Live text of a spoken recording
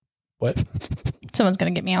What? Someone's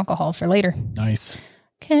going to get me alcohol for later. Nice.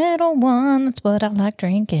 Kettle One, that's what I like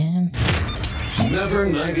drinking. Never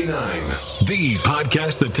 99, the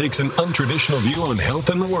podcast that takes an untraditional view on health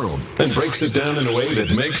in the world and breaks it down in a way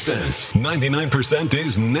that makes sense. 99%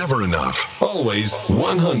 is never enough. Always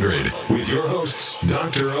 100 with your hosts,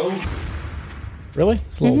 Dr. O. Really?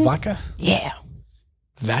 It's a little vodka? Yeah.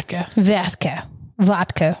 Vodka? Vodka.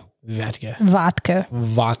 Vodka. Vodka. Vodka.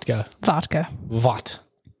 Vodka. Vodka. Vot.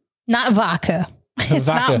 Not vodka. It's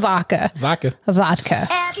Vodka. not vodka. Vodka. Vodka.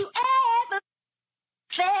 Have you ever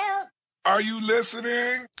felt? Are you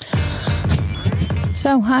listening?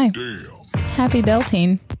 So, hi. Damn. Happy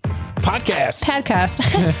Beltine. Podcast.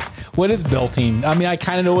 Podcast. What is belting? I mean, I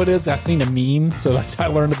kind of know what it is. I've seen a meme, so that's how I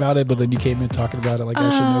learned about it. But then you came in talking about it like I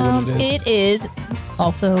should know what it is. It is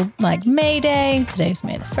also like May Day. Today's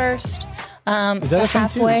May the 1st. Is that a thing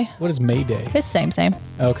halfway? too? What is May Day? It's same.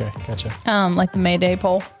 Okay, gotcha. Like the May Day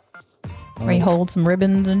pole. Where you hold some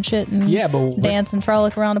ribbons and shit and Yeah, but dance and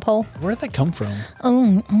frolic around a pole. where did that come from?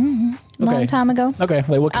 Long time ago. Okay,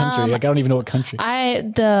 like what country? Like I don't even know what country. I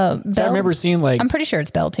remember seeing like I'm pretty sure it's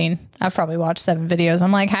Beltine. I've probably watched 7 videos.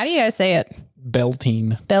 I'm like, how do you guys say it?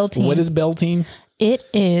 belting. Beltine. What is belting? It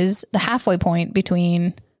is the halfway point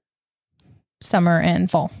between summer and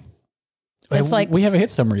fall. It's like we haven't hit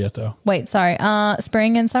summer yet though. wait, sorry,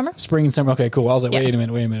 spring and summer. Spring and summer. Okay, cool. I was like, Yeah. wait a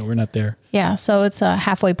minute. We're not there. Yeah, so it's a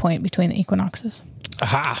halfway point between the equinoxes.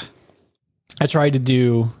 Aha. I tried to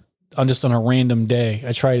do on a random day.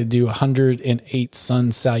 I tried to do 108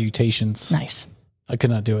 sun salutations. Nice. I could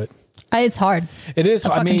not do it. It's hard. It is. A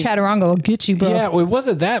fucking Chaturanga will get you, bro. Yeah, well, it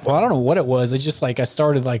wasn't that. Well, I don't know what it was. It's just like I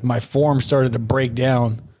started like my form started to break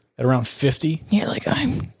down at around 50. You're like,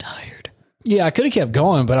 I'm tired. Yeah, I could have kept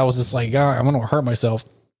going, but I was just like, all right, I'm going to hurt myself.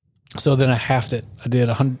 So then I halved it. I did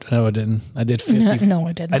 100. No, I didn't. I did 50. No,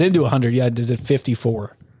 I didn't. I didn't do 100. Yeah, I did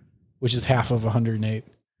 54, which is half of 108.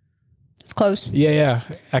 It's close. Yeah.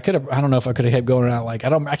 I could have. I don't know if I could have kept going out. Like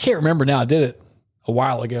I can't remember now. I did it a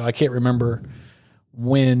while ago. I can't remember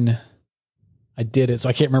when I did it, so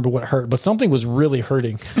I can't remember what hurt. But something was really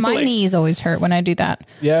hurting. My Like, knees always hurt when I do that.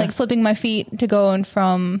 Yeah. Like flipping my feet to going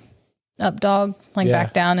from up dog, like Yeah.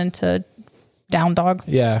 back down into down dog.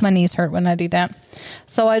 Yeah. My knees hurt when I do that.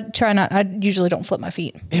 So I try not, I usually don't flip my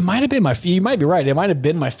feet. It might have been my feet. You might be right. It might have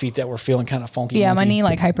been my feet that were feeling kind of funky. Yeah, my monkey. knee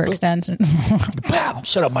like hyperextends. And Pow!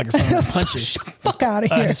 Shut up, microphone. I'll punch you. fuck out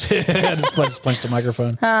of I here. just punched the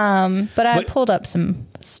microphone. But I pulled up some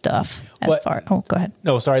stuff as What- far. Oh, go ahead.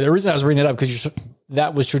 No, sorry. The reason I was bringing it up because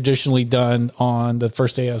that was traditionally done on the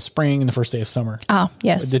first day of spring and the first day of summer. Oh,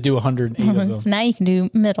 yes. To do 108 of them. So now you can do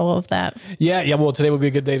middle of that. Yeah. Well, today would be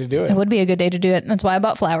a good day to do It it would be a good day to do it. That's why I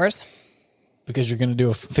bought flowers. because you're going to do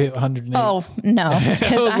 108. Oh, no.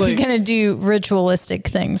 Because was I'm like- going to do ritualistic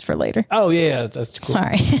things for later. Oh, yeah. That's cool.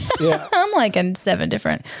 Sorry. Yeah. I'm like in 7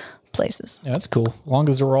 different places. Yeah, that's cool. As long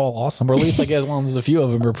as they're all awesome, or at least as long as a few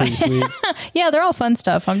of them are pretty sweet. Yeah, they're all fun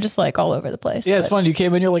stuff. I'm just like all over the place. Yeah, it's but- fun. You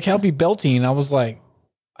came in, you're like, happy belting. I was like,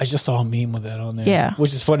 I just saw a meme with that on there. Yeah.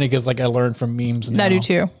 Which is funny because like I learned from memes now. I do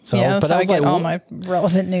too. So, yeah, that's but how I I was get like, all what- my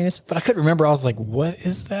relevant news. But I couldn't remember. I was like, what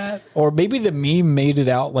is that? Or maybe the meme made it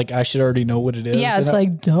out like I should already know what it is. Yeah, And it's I-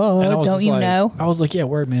 like, duh, and I was don't just you like- know? I was like, yeah,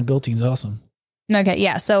 word, man. Belting's awesome. Okay,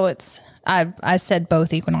 yeah. So it's I said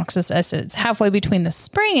both equinoxes. I said it's halfway between the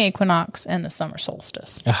spring equinox and the summer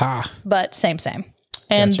solstice, Aha. but same.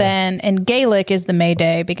 And Gotcha. then in Gaelic is the May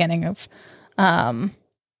Day, beginning of.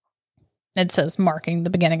 It says marking the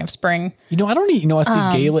beginning of spring. You know, I don't even know. I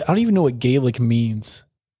see Gaelic. I don't even know what Gaelic means.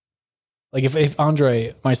 Like if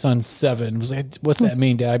Andre, my son's 7, was like, what's that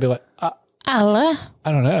mean, Dad? I'd be like, Allah.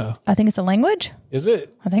 I don't know. I think it's a language. Is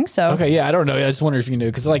it? I think so. Okay, yeah, I don't know. I just wonder if you knew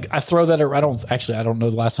because, like, I throw that. I don't know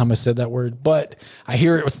the last time I said that word, but I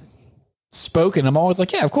hear it spoken. I'm always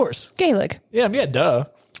like, yeah, of course, Gaelic. yeah, duh.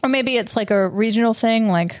 Or maybe it's like a regional thing,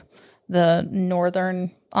 like the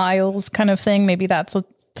Northern Isles kind of thing. Maybe that's a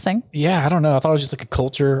thing. Yeah, I don't know. I thought it was just like a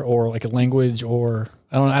culture or like a language or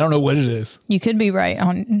I don't know what it is. You could be right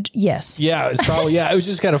on. Yes. Yeah, it's probably It was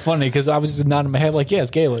just kind of funny because I was just nodding my head like, yeah, it's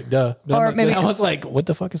Gaelic, duh. Or maybe- then I was like, what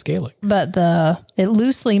the fuck is Gaelic? But it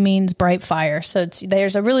loosely means bright fire. So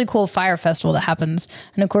there's a really cool fire festival that happens.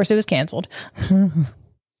 And of course it was canceled.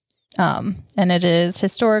 And it is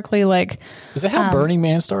historically like, Is that how Burning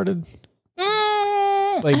Man started?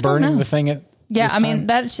 Like burning the thing at yeah, this I mean,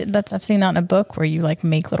 time? that's, I've seen that in a book where you like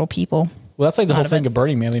make little people Well, that's like the whole of thing it. of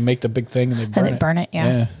Burning Man. They make the big thing and they burn and it. they burn it.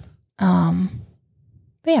 Yeah.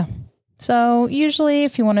 But yeah. So usually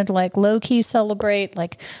if you wanted to like low key celebrate,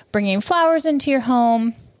 like bringing flowers into your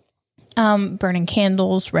home, burning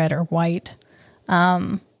candles, red or white.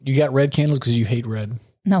 You got red candles because you hate red.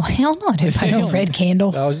 No, hell no. I didn't buy no red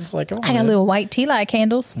candle. I was just like, oh, I got little white tea light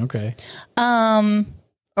candles. Okay.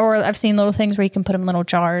 Or I've seen little things where you can put them in little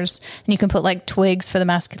jars and you can put like twigs for the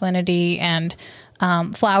masculinity and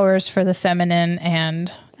flowers for the feminine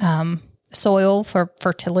and soil for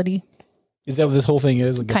fertility. Is that what this whole thing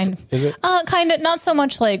is? Like Kind of. Is it? Kind of. Not so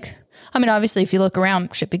much like, I mean, obviously, if you look around,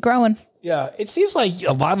 it should be growing. Yeah. It seems like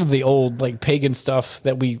a lot of the old like pagan stuff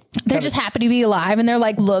that They're just happy to be alive and they're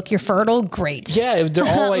like, look, you're fertile. Great. yeah, they're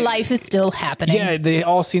all like, Life is still happening. yeah, they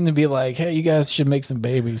all seem to be like, hey, you guys should make some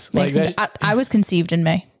babies. Makes Like them- I was conceived in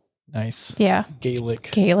May. nice. Yeah. Gaelic.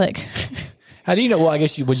 Gaelic. How do you know? Well, I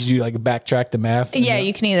guess would you do like backtrack the math? Yeah.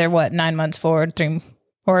 You can either 9 months forward,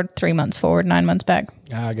 3 months forward, 9 months back.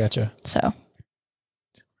 I gotcha. So,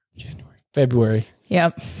 February.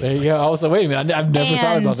 yep. There you go. I was like, wait a minute. I've never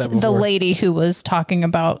thought about that before. The lady who was talking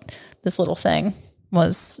about this little thing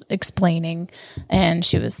was explaining, and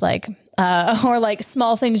she was like, or like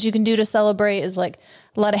small things you can do to celebrate is like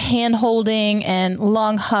a lot of hand holding and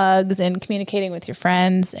long hugs and communicating with your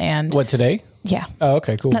friends. And What, today? yeah, Oh,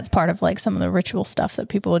 okay, cool. that's part of like some of the ritual stuff that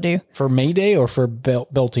people would do. For May Day or for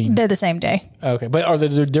belting? They're the same day. Okay, but are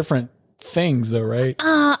there different things though, right?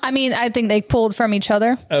 I mean, I think they pulled from each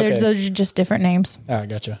other. Okay. Those are just different names. Oh, I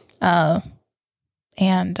gotcha.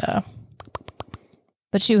 And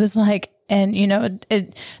but she was like, and you know,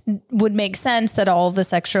 it would make sense that all of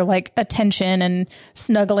this extra like attention and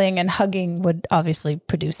snuggling and hugging would obviously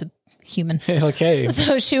produce a human. Okay.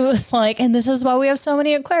 So she was like, and this is why we have so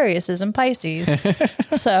many Aquariuses and Pisces.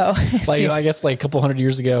 So Like, I guess like a couple hundred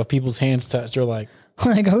years ago, people's hands touched. They're like,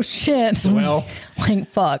 like, oh shit. well, Like,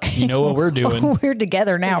 fuck. you know what we're doing. We're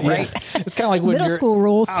together now, right? Yeah. It's kind of like when Middle you're, school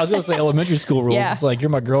rules. I was going to say elementary school rules. Yeah. It's like, you're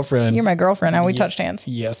my girlfriend. You're my girlfriend. Now we touched hands.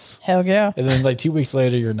 Yes. Hell yeah. And then like 2 weeks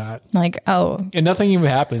later, you're not. Like, oh, And nothing even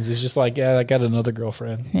happens. It's just like, yeah, I got another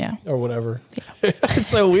girlfriend. yeah. Or whatever. It's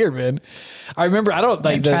so weird, man. I remember, I don't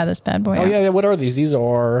like Try this bad boy Oh out. yeah, what are these? These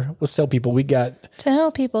are, let's tell people we got.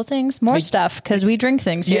 Tell people things, more stuff, because we drink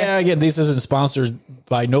things here. Yeah, again, this isn't sponsored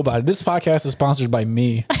by nobody. This podcast is sponsored by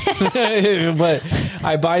me, but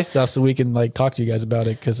I buy stuff so we can like talk to you guys about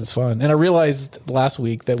it because it's fun. And I realized last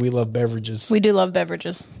week that we love beverages. We do love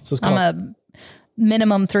beverages. So it's called, I'm a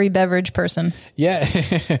minimum 3 beverage person. yeah,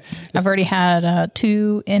 I've already had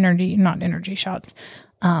 2 not energy shots,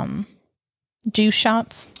 juice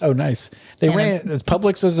shots. oh nice. They ran.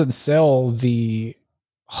 Publix doesn't sell the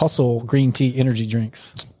Hustle green tea energy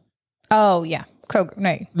drinks. Oh yeah, Kroger.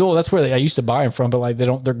 No, No, that's where I used to buy them from, but like they're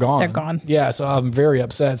gone. They're gone. Yeah, so I'm very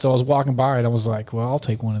upset. So I was walking by and I was like, well, I'll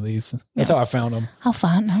take one of these. That's how I found them. I'll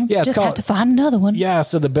find. I'll Yeah, it's just have called- to find another one. Yeah,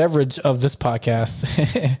 so the beverage of this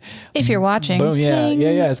podcast. If you're watching, Boom, yeah, ting.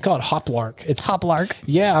 yeah. It's called Hoplark. It's Hoplark.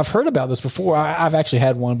 Yeah, I've heard about this before. I've actually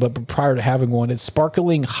had one, but prior to having one, it's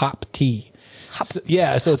sparkling hop tea. So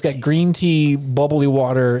it's got green tea, bubbly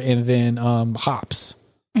water, and then hops,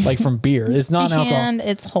 like from beer. It's not alcohol. And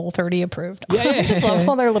it's Whole30 approved. Yeah, yeah. I just love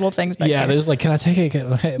all their little things back Yeah, there. there's like, can I take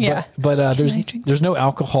it? Yeah. But I drink there's no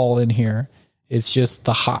alcohol in here. It's just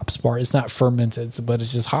the hops part. It's not fermented, but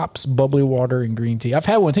it's just hops, bubbly water, and green tea. I've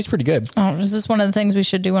had one. It tastes pretty good. Oh, is this one of the things we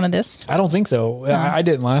should do one of this? I don't think so. I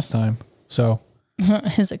didn't last time. So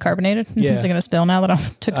Is it carbonated? Yeah. Is it going to spill now that I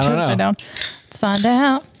took I two don't upside know. down? Let's find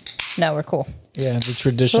out. No, we're cool. yeah, the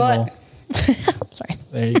traditional. What? Sorry.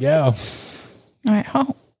 There you go. All right.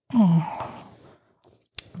 Oh.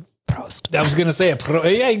 Prost. I was gonna say it.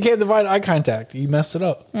 Yeah, you can't divide eye contact. You messed it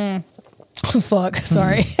up. Fuck.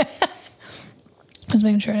 Sorry. I was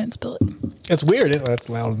making sure I didn't spill it. It's weird. That's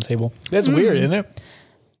loud on the table. That's weird, isn't it?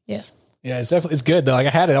 Yes. Yeah, it's definitely it's good though. Like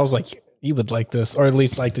I had it, I was like, you would like this, or at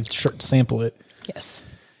least like to sample it. Yes.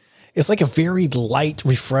 It's like a very light,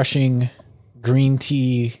 refreshing green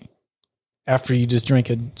tea after you just drink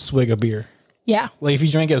a swig of beer. Yeah. Like if you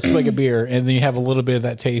drink a swig of beer and then you have a little bit of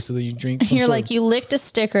that taste, so that you drink. Some You're sort like, you licked a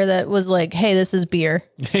sticker that was like, hey, this is beer.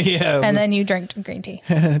 of, yeah, And then you drank green tea.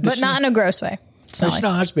 But not in a gross way. It's the not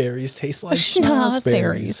like schnozberries taste like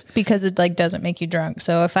schnozberries because it like doesn't make you drunk.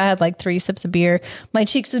 So if I had like 3 sips of beer, my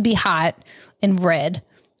cheeks would be hot and red.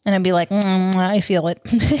 And I'd be like, I feel it.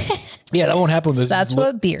 Yeah, that won't happen with this. That's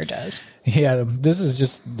what beer does. Yeah, this is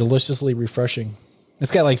just deliciously refreshing.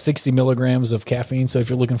 It's got like 60 milligrams of caffeine. So if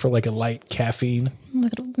you're looking for like a light caffeine,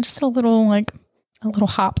 Just a little hop. a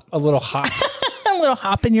little hop, A little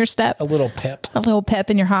hop in your step. a little pep. A little pep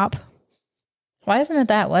in your hop. Why isn't it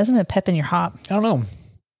that? Why isn't it pep in your hop? I don't know.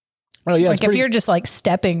 Oh yeah, Like if you're just like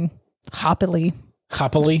stepping happily.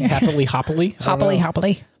 happily. I don't know.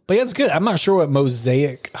 Hoppily. But yeah, it's good. I'm not sure what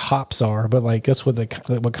mosaic hops are, but like that's what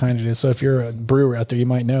what kind it is. So if you're a brewer out there, you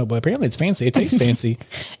might know. But apparently it's fancy. It tastes fancy.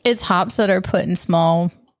 It's hops that are put in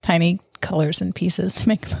small, tiny colors and pieces to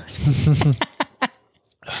make those.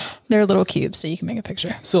 They're little cubes, so you can make a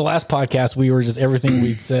picture. So last podcast, we were just everything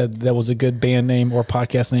we'd said that was a good band name or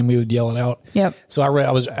podcast name, we would yell it out. Yep. So I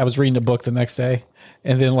was reading the book the next day,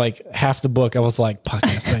 and then like half the book, I was like,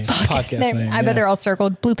 podcast name, podcast name. I bet they're all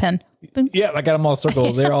circled. Blue pen. Yeah, I got them all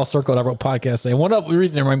circled. They're all circled. I wrote podcast name. The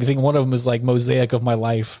reason they remind me thinking one of them is like Mosaic of My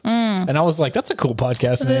Life, and I was like, that's a cool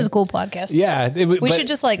podcast It name. is a cool podcast. Yeah, We should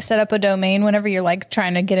just like set up a domain whenever you're like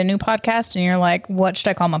trying to get a new podcast and you're like, what should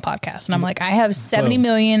I call my podcast? And I'm like, I have 70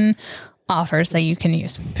 million offers that you can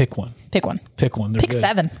use. pick one. Pick one. Pick one. They're Pick good.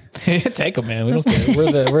 7. Take them, man. We don't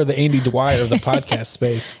care. We're the Andy Dwyer of the podcast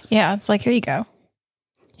space. Yeah. It's like, here you go.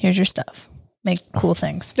 Here's your stuff. Make cool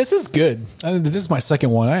things. This is good. This is my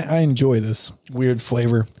second one. I enjoy this weird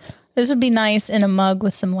flavor. This would be nice in a mug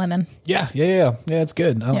with some lemon. Yeah. It's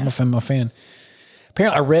good. I don't know if I'm a fan.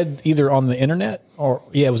 Apparently, I read either on the internet or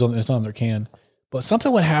it's on their can. But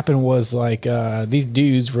something what happened was like these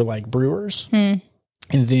dudes were like brewers, and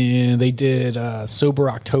then they did Sober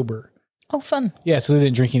October. Oh, fun. Yeah, so they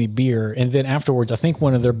didn't drink any beer, and then afterwards, I think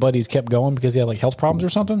one of their buddies kept going because he had like health problems or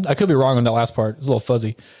something. I could be wrong on that last part. It's a little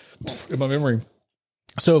fuzzy in my memory.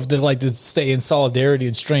 So if they like to stay in solidarity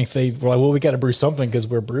and strength, they were like, well, we got to brew something because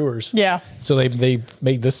we're brewers. Yeah. So they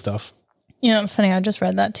made this stuff. You know, it's funny. I just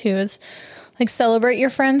read that too. Is like celebrate your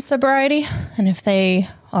friends' sobriety. And if they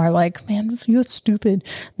are like, man, you're stupid,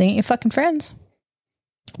 they ain't your fucking friends.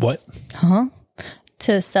 What?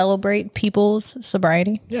 To celebrate people's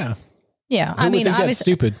sobriety. Yeah. Yeah. Who would think that's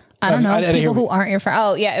stupid? I don't know. didn't People hear- who aren't your friend.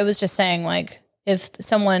 Oh, yeah. It was just saying like if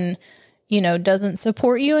someone, doesn't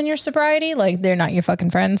support you in your sobriety, like they're not your fucking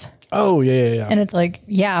friends. Oh, yeah. And it's like,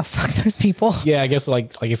 yeah, fuck those people. Yeah, I guess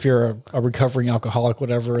like if you're a recovering alcoholic,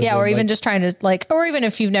 whatever. Yeah, then, or even like, just trying to like, or even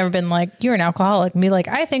if you've never been like, you're an alcoholic and be like,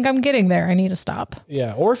 I think I'm getting there. I need to stop.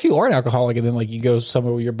 yeah. Or if you are an alcoholic and then like you go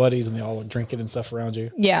somewhere with your buddies and they all are drinking and stuff around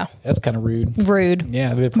you. Yeah. That's kind of rude. Rude.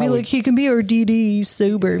 Yeah. They Be probably, like, he can be our DD, he's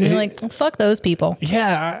sober. Be like, fuck those people.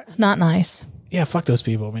 yeah. Not nice. Yeah. Fuck those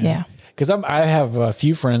people, man. Yeah. Cause I have a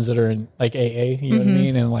few friends that are in like AA, you know what I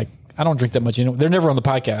mean? And like, I don't drink that much. They're never on the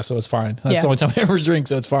podcast, so it's fine. That's Yeah. the only time I ever drink,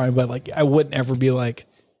 so it's fine. But like, I wouldn't ever be like,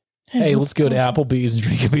 "Hey, let's go to Applebee's and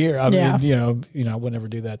drink a beer." I Yeah. mean, I would never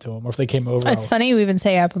do that to them. Or if they came over, It's funny we even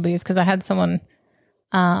say Applebee's because I had someone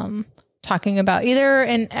talking about either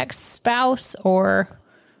an ex-spouse or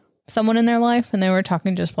someone in their life, and they were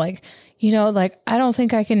talking just like, like, I don't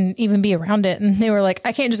think I can even be around it. And they were like,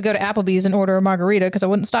 I can't just go to Applebee's and order a margarita because I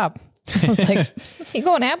wouldn't stop. I was like, you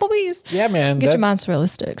going to Applebee's? yeah, man, Get your mozzarella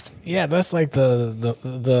sticks. yeah, that's like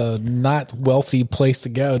the not wealthy place to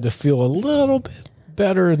go to feel a little bit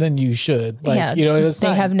better than you should. Like, it's they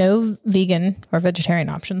not, have no vegan or vegetarian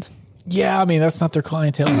options. Yeah, I mean, that's not their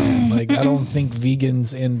clientele, man. Like, I don't think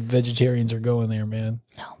vegans and vegetarians are going there, man.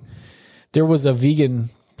 No. There was a vegan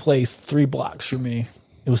place 3 blocks from me.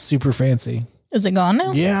 It was super fancy. Is it gone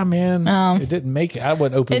now? Yeah, man. It didn't make it. I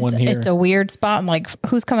wouldn't open one here. It's a weird spot. Like,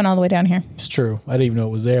 who's coming all the way down here? It's true. I didn't even know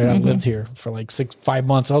it was there. I lived here for like 5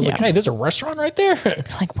 months. I was like, hey, there's a restaurant right there.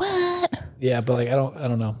 Like, what? Yeah, but like, I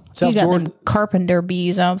don't know. You South got Jordan. them carpenter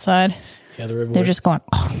bees outside. Yeah, they're everywhere. They're just going.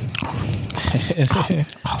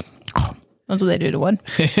 That's what they do to wood.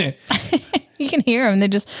 You can hear them.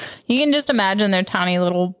 You can just imagine their tiny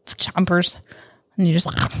little chompers, and you just.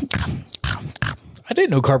 I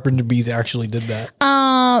didn't know carpenter bees actually did that.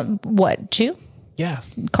 What? Chew? Yeah.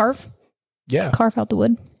 Carve? Yeah. Carve out the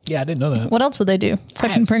wood. Yeah, I didn't know that. What else would they do?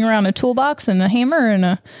 Fucking bring around a toolbox and a hammer and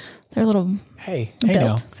their little. Hey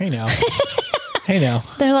Belt. now. Hey now.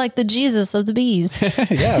 They're like the Jesus of the bees.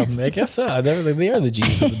 Yeah, I guess so. They are the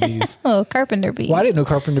G's of the bees. Oh, carpenter bees. Well, I didn't know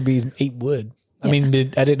carpenter bees ate wood. I mean,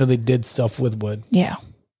 I didn't know they did stuff with wood. Yeah.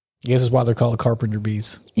 I guess that's why they're called carpenter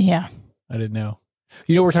bees. Yeah. I didn't know.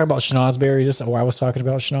 We're talking about schnozberry. I was talking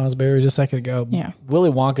about schnozberry just a second ago. Yeah. Willy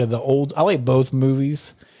Wonka, I like both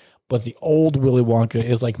movies, but the old Willy Wonka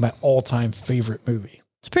is like my all-time favorite movie.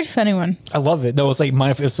 It's a pretty funny one. I love it. No, it's like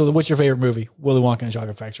so what's your favorite movie? Willy Wonka and the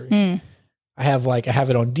Chocolate Factory. I have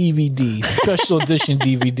it on DVD, special edition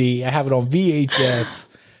DVD. I have it on VHS,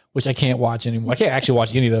 which I can't watch anymore. I can't actually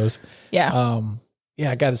watch any of those. Yeah.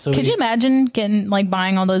 Yeah, I got it. So Could you imagine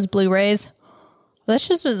buying all those Blu-rays? This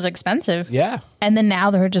just was expensive. Yeah. And then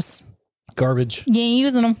now they're just, Garbage. you ain't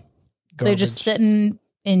using them. They're just sitting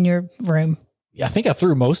in your room. Yeah, I think I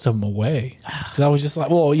threw most of them away because I was just like,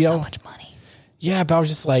 well, So much money. Yeah, but I was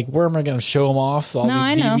just like, where am I going to show them off? All No,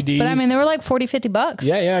 I these know. DVDs. But I mean, they were like $40-$50.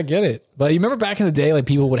 Yeah, I get it. But you remember back in the day, like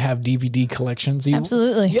people would have DVD collections.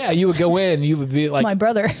 Absolutely. Yeah, you would go in, you would be like, My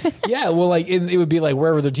brother. yeah, well, like it would be like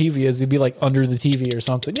wherever the TV is, it'd be like under the TV or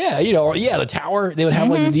something. Yeah, the tower. They would have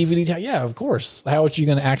like the DVD tower. Yeah, of course. How are you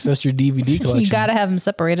going to access your DVD collection? You got to have them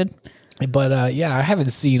separated. But I haven't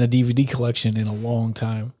seen a DVD collection in a long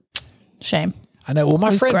time. Shame. I know. Well,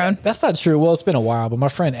 my friend, grown. that's not true. Well, it's been a while, but my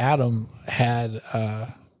friend Adam had,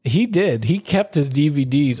 he kept his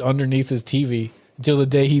DVDs underneath his TV until the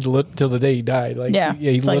day he died. Like, Yeah. he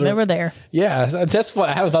It's like they literally- were there. Yeah, that's what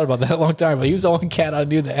I haven't thought about that in a long time. But he was the only cat I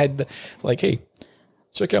knew that had like, hey,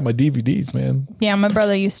 check out my DVDs, man. Yeah. My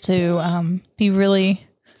brother used to be really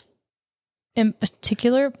in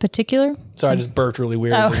particular. Sorry, I just burped really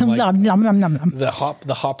weird. Oh, And, like, nom, nom, nom, nom, nom. the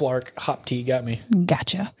hop tea got me.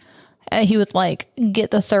 Gotcha. He would like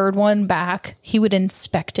get the third one back. He would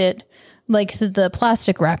inspect it. Like the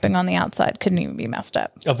plastic wrapping on the outside couldn't even be messed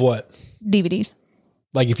up. Of what? DVDs.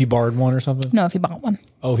 Like if you borrowed one or something? No, if you bought one,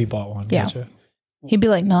 Oh, he bought one. Yeah. Gotcha. he'd be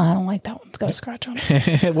like, "No, I don't like that one. It's got a scratch on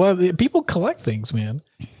it." Well, people collect things, man.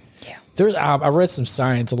 Yeah. There's, I read some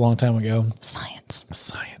science a long time ago. Science.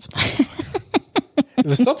 Science.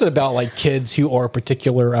 There's something about like kids who are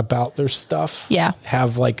particular about their stuff. Yeah.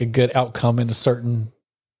 Have like a good outcome in a certain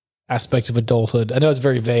aspect of adulthood. I know it's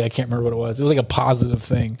very vague. I can't remember what it was. It was like a positive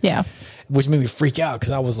thing. Yeah. Which made me freak out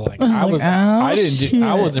because I was like, I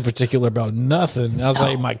wasn't particular about nothing. I was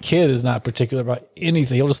like, my kid is not particular about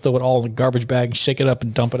anything. He'll just throw it all in the garbage bag and shake it up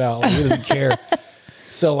and dump it out. Like, he doesn't care.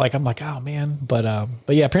 So like, I'm like, oh man. But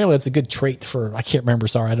yeah, apparently it's a good trait for, I can't remember.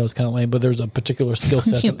 Sorry. I know it's kind of lame, but there's a particular skill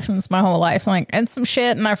set. It's my whole life. I'm like, and some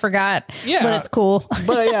shit, and I forgot. Yeah. But it's cool.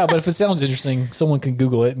 But if it sounds interesting, someone can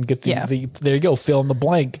Google it and get the there you go. Fill in the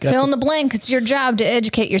blank. Fill in the blank. It's your job to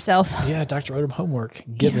educate yourself. Yeah. Dr. Odom homework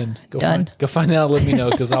given. Yeah, done. Go find that out. Let me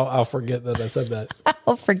know. Cause I'll forget that I said that.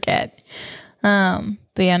 I'll forget. But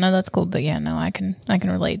yeah, no, that's cool. But yeah, no, I can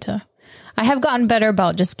relate to. I have gotten better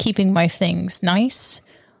about just keeping my things nice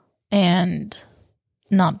and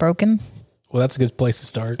not broken Well, that's a good place to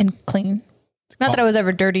start. and clean. Not that I was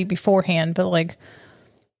ever dirty beforehand, but like,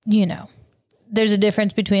 you know, there's a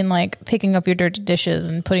difference between like picking up your dirty dishes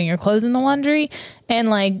and putting your clothes in the laundry and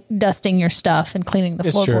like dusting your stuff and cleaning the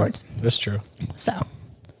It's floorboards. true. That's true. So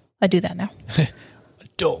I do that now.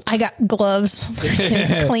 Adult. I got gloves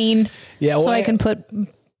clean. Yeah, So well, I can put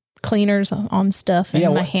cleaners on stuff and Yeah,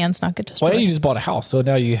 my well- hands not get Why destroyed. don't you just bought a house? So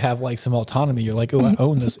now you have like some autonomy. You're like, oh, I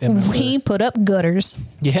own this. We put up gutters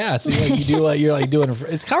Yeah. So like you do like, you're like doing,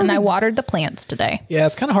 it's kind of, and I watered the plants today. yeah,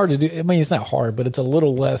 it's kind of hard to do. I mean, it's not hard, but it's a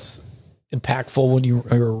little less impactful when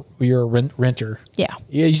you're a renter. Yeah.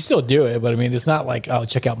 Yeah, you still do it, but I mean, it's not like, oh,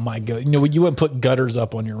 check out my gut. You know, you wouldn't put gutters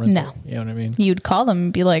up on your rental. No. You know what I mean? You'd call them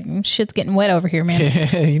and be like, shit's getting wet over here, man.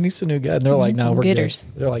 You need some new gut. And they're like, no, some we're gutters.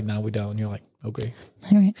 good. They're like, no, we don't. And you're like, okay.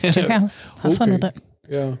 All right, it's your house. Have fun with Okay. it.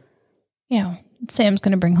 Yeah. Yeah. Sam's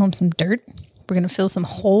going to bring home some dirt. We're going to fill some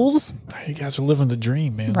holes, You guys are living the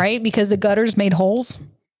dream, man. right? Because the gutters made holes.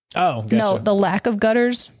 Oh, gotcha. No, the lack of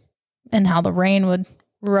gutters and how the rain would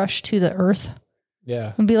rush to the earth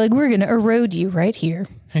Yeah. and be like, we're going to erode you right here.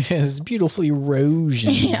 It's beautiful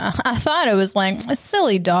erosion. Yeah. I thought it was like,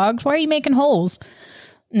 silly dogs. Why are you making holes?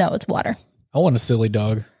 No, it's water. I want a silly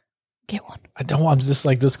dog. Get one. I don't want. I'm just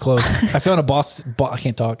like this close. I found I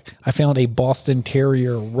can't talk. I found a Boston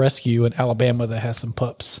Terrier rescue in Alabama that has some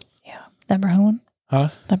pups. Yeah. That brown one? Huh?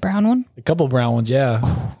 That brown one? A couple brown ones,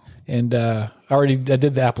 yeah. And I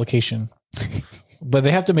did the application. But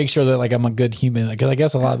they have to make sure that like I'm a good human, because I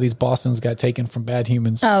guess a lot of these Bostons got taken from bad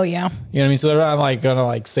humans. Oh, yeah. You know what I mean? So they're not like gonna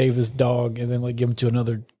like save this dog and then like give him to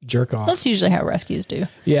another jerk off. That's usually how rescues do.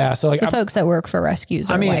 Yeah. So like The folks that work for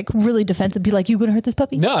rescues are mean- like really defensive. Be like, you gonna hurt this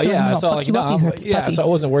puppy? no, yeah. No, So fuck like you no, up, you hurt this puppy. so I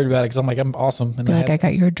wasn't worried about it because I'm like I'm awesome. And Be like, I I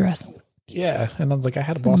got your address. yeah, and I'm like I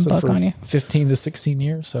had a Boston Buck for on you. 15 to 16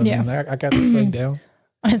 years. So Yeah. man, I got this thing down.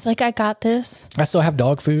 It's like, I got this. I still have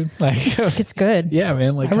dog food. Like, It's good. yeah,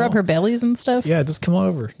 man. Like, I rub come her on. bellies and stuff. Yeah, just come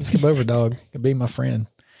over. Just come over, dog. Be my friend.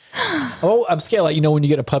 Oh, I'm scared. Like, you know, when you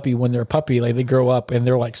get a puppy, when they're a puppy, like they grow up and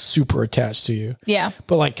they're like super attached to you. Yeah.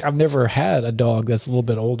 But like, I've never had a dog that's a little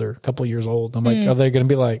bit older, a couple of years old. I'm like, are they going to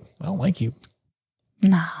be like, I don't like you?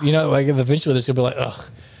 Nah. You know, like eventually they're going to be like, ugh,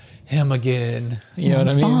 him again. You know what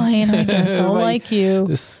I mean? Fine, I guess I'll like you.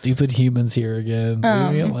 This stupid humans here again.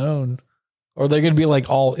 Leave me alone. Or they're going to be like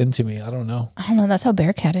all into me. I don't know. I don't know. That's how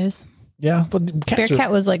Bearcat is. Yeah. But cats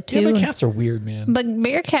Bearcat was like yeah, two. but cats are weird, man. But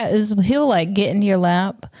Bearcat he'll like get into your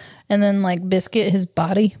lap and then like biscuit his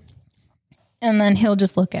body. And then he'll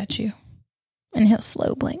just look at you and he'll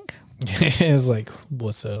slow blink. It's like,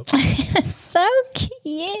 what's up? So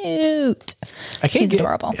cute. He's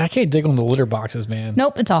adorable. I can't dig on the litter boxes, man.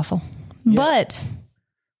 Nope, it's awful. But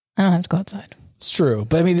I don't have to go outside. It's true.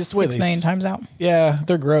 But I mean, this is the way 6 million times out. Yeah,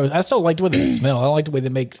 they're gross. I still like the way they smell. I don't like the way they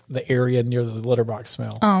make the area near the litter box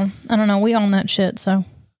smell. Oh, I don't know. We own that shit, so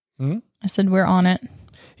I said we're on it.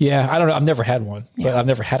 Yeah, I don't know. I've never had one, but I've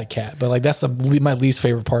never had a cat. But like that's my least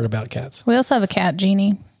favorite part about cats. We also have a cat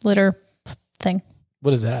genie litter thing.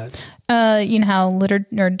 What is that? You know how litter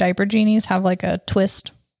or diaper genies have like a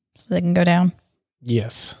twist so they can go down?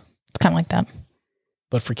 Yes. It's kind of like that.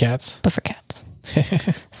 But for cats? But for cats.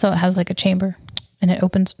 So it has like a chamber and it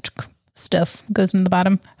opens, stuff goes in the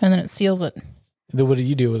bottom and then it seals it. Then what do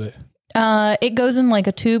you do with it? It goes in like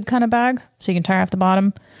a tube kind of bag so you can tie off the bottom.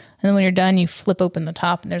 And then when you're done, you flip open the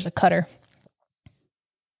top and there's a cutter.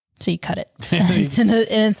 So you cut it.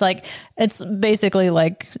 It's basically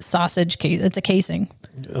like sausage case. It's a casing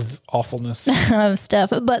Of awfulness. of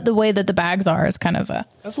stuff. But the way that the bags are is kind of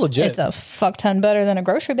That's legit. it's a fuck ton better than a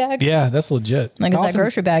grocery bag. Yeah, that's legit. Like it's that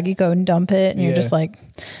grocery bag, you go and dump it and you're just like,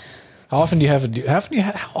 how often do you have to do? How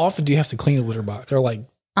often do you have to clean a litter box? Or like,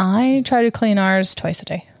 I try to clean ours twice a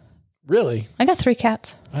day. really? I got 3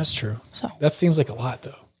 cats. That's true. So. That seems like a lot,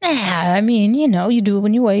 though. I mean, you do it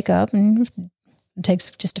when you wake up and it takes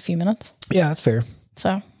just a few minutes. Yeah, that's fair.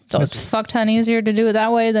 So it's fuck ton easier to do it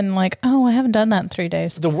that way than like, oh, I haven't done that in 3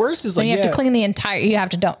 days. The worst is So like you have to clean the entire. You have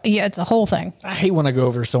to dump. Yeah, it's a whole thing. I hate when I go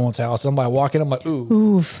over to someone's house. Somebody walk in, I'm like, ooh,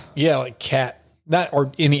 Oof. yeah, like cat. Not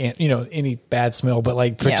or any bad smell, but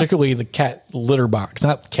like particularly the cat litter box,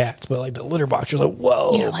 not cats, but like the litter box. You're like,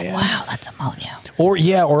 whoa, You're like, man. wow, that's ammonia. Or if I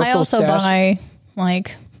they'll also stash. buy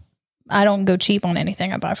like, I don't go cheap on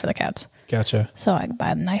anything I buy for the cats. Gotcha. So I buy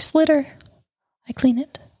a nice litter. I clean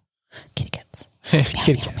it. Kitty cats.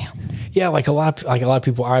 Kitty cats. Yeah, like a lot of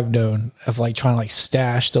people I've known of like trying to like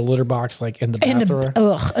stash the litter box like in the bathroom.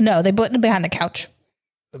 No, they put it behind the couch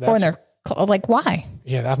or in their like. Why?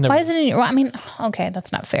 Yeah, I've never. Why isn't it? Well, I mean, okay,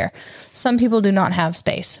 that's not fair. Some people do not have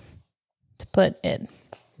space to put it.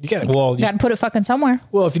 You got to put it fucking somewhere.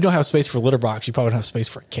 Well, if you don't have space for a litter box, you probably don't have space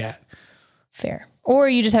for a cat. Fair. Or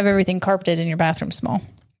you just have everything carpeted in your bathroom small.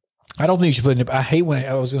 I don't think you should put it in. I hate when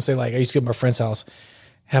I was going to say, like, I used to go to my friend's house,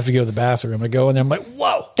 have to go to the bathroom. I go in there, I'm like,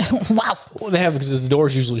 whoa. Wow. Well, they have because the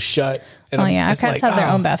door's usually shut. And Oh, yeah. Our cats have their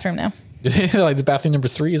own bathroom now. Like the bathroom number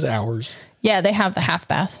 3 is ours. Yeah, they have the half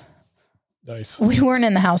bath. Nice. We weren't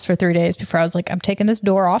in the house for 3 days before I was like, I'm taking this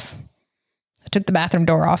door off. I took the bathroom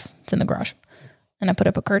door off. It's in the garage. And I put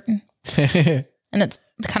up a curtain. And it's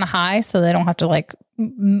kind of high, so they don't have to like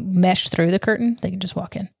mesh through the curtain. They can just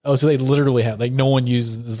walk in. Oh, so they literally have, like, no one can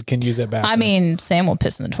use that bathroom. I mean, Sam will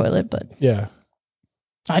piss in the toilet, but yeah.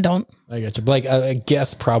 I don't. I got you. But like, a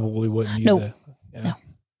guest probably wouldn't use Nope. it. Yeah. No.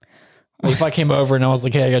 Like if I came over and I was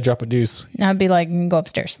like, hey, I got to drop a deuce. I'd be like, go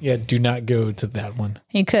upstairs. Yeah, do not go to that one.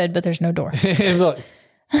 You could, but there's no door. Look,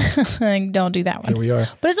 Like, don't do that one. here we are.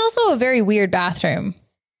 But it's also a very weird bathroom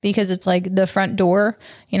because it's like the front door.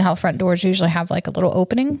 You know how front doors usually have like a little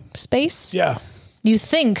opening space? Yeah. You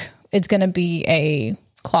think it's going to be a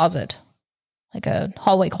closet, like a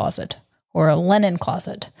hallway closet or a linen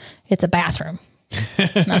closet. It's a bathroom.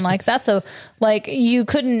 And I'm like, you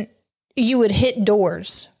would hit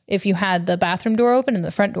doors if you had the bathroom door open and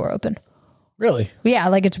the front door open. Really? Yeah,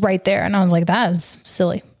 like it's right there. And I was like, that is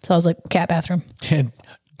silly. So I was like, cat bathroom.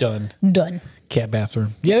 Done. Done. Cat bathroom.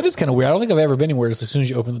 Yeah, it is kind of weird. I don't think I've ever been anywhere as soon as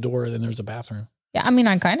you open the door, then there's a bathroom. Yeah, I mean,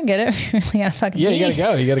 I kind of get it. You really gotta fucking Yeah, pee. you gotta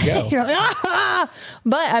go. You gotta go. You're like, ah!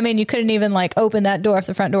 But I mean, you couldn't even like open that door if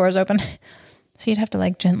the front door is open. So you'd have to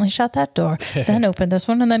like gently shut that door, then open this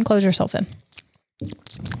one, and then close yourself in.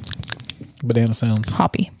 Banana sounds.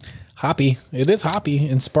 Hoppy. Hoppy. It is hoppy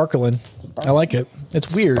and sparkling. I like it.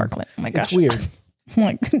 It's weird. Sparkling. Oh my gosh. It's weird. I'm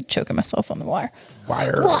like choking myself on the wire.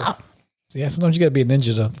 Wire. Wow. Yeah, sometimes you gotta be a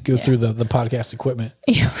ninja to go through the podcast equipment.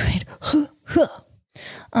 Yeah, right.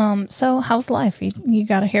 So how's life? You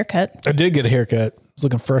got a haircut? I did get a haircut. I was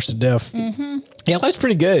looking fresh to death. Mm-hmm. Yeah, life's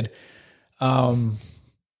pretty good. What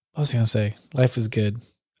was I gonna say? Life is good.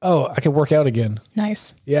 Oh, I could work out again.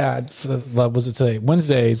 Nice. Yeah. What was it today?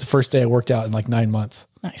 Wednesday is the first day I worked out in like 9 months.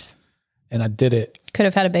 Nice. And I did it. Could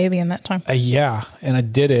have had a baby in that time. Yeah. And I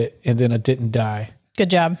did it. And then I didn't die. Good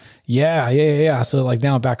job. Yeah. So like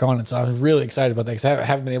now I'm back on it. So I'm really excited about that because I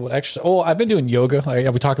haven't been able to exercise. Oh, I've been doing yoga.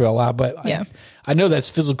 Like we talk about a lot, but yeah. I know that's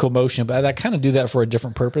physical motion, but I kind of do that for a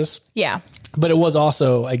different purpose. Yeah. But it was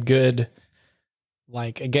also a good,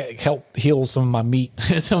 like, help heal some of my meat,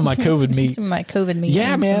 some of my COVID meat. Some of my COVID meat.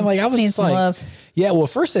 Yeah, man. Like I was just like, love. yeah. Well,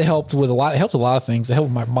 first it helped with a lot. It helped a lot of things. It helped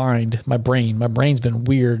with my mind, my brain. My brain's been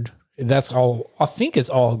weird That's all. I think it's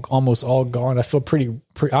almost all gone. I feel pretty.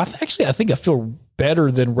 I think I feel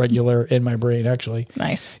better than regular in my brain. Actually,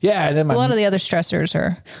 Nice. yeah. And then A lot of the other stressors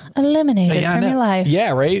are eliminated from your life.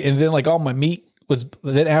 Yeah, right. And then like all my meat was.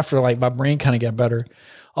 Then after like my brain kind of got better,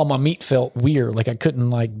 all my meat felt weird. Like I couldn't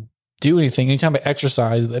like do anything. Anytime I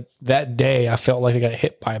exercised that day, I felt like I got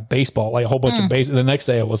hit by a baseball, like a whole bunch of base. And the next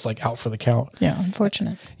day I was like out for the count. Yeah,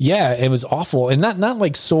 unfortunate. Yeah, it was awful. And not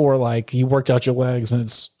like sore, like you worked out your legs and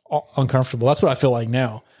it's uncomfortable. That's what I feel like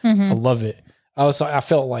now. I love it. I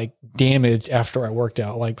felt like damaged after I worked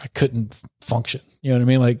out. Like I couldn't function. You know what I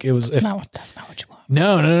mean? Like it was, That's not what you want.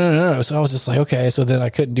 no. So I was just like, okay. So then I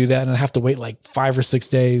couldn't do that. And I have to wait like 5 or 6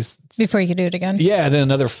 days. Before you could do it again. Yeah. And then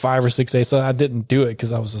another 5 or 6 days. So I didn't do it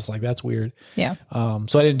because I was just like, that's weird. Yeah.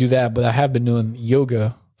 So I didn't do that, but I have been doing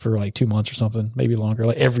yoga for like 2 months or something, maybe longer,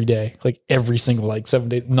 like every day, like every single, like 7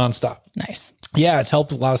 days nonstop. Nice. Yeah. It's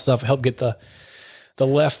helped a lot of stuff. It helped get the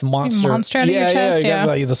left monster out of your chest. Yeah. Got,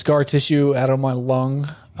 like, the scar tissue out of my lung.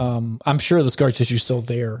 I'm sure the scar tissue is still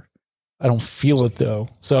there. I don't feel it though.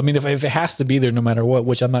 So, I mean, if it has to be there no matter what,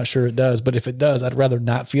 which I'm not sure it does, but if it does, I'd rather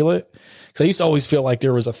not feel it. Cause I used to always feel like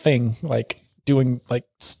there was a thing like doing like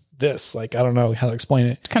this, like, I don't know how to explain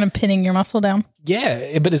it. Kind of pinning your muscle down.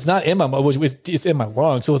 Yeah. But it's not in my, it's in my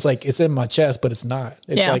lung. So it's like, it's in my chest, but it's not,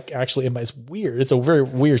 it's like actually in my, it's weird. It's a very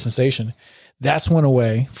weird sensation. That's went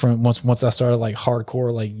away from once I started like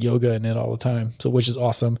hardcore, like yoga and it all the time. So, which is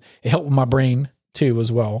awesome. It helped with my brain too,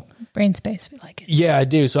 as well. Brain space. We like it. Yeah, I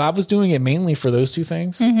do. So I was doing it mainly for those two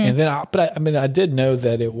things. And then, I did know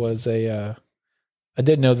that it was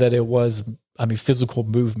physical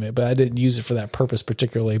movement, but I didn't use it for that purpose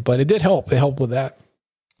particularly, but it did help. It helped with that.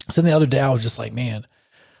 So then the other day I was just like, man,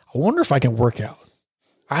 I wonder if I can work out.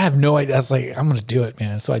 I have no idea. I was like, I'm going to do it,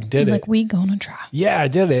 man. So I did it. Like, we gonna try. Yeah, I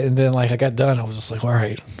did it. And then like I got done. I was just like, all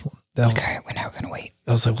right. Okay, we're now going to wait.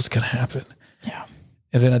 I was like, what's going to happen? Yeah.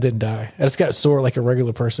 And then I didn't die. I just got sore like a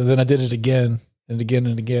regular person. Then I did it again and again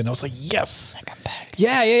and again. I was like, yes. Like, I'm back.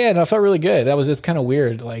 Yeah. No, I felt really good. That was just kind of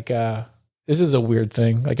weird. Like, this is a weird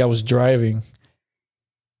thing. Like I was driving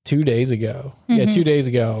 2 days ago. Yeah, 2 days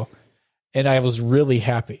ago. And I was really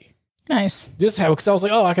happy. Nice. Just how, because I was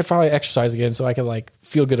like, oh, I could finally exercise again. So I could like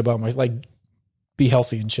feel good about myself, like be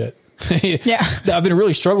healthy and shit. Yeah. I've been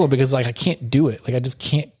really struggling because like I can't do it. Like I just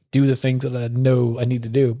can't do the things that I know I need to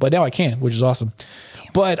do. But now I can, which is awesome.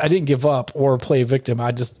 But I didn't give up or play victim.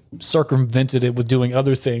 I just circumvented it with doing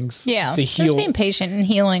other things to heal. Just being patient and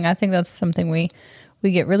healing. I think that's something we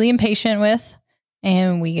get really impatient with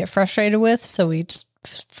and we get frustrated with. So we just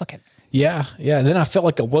fuck it. Yeah. And then I felt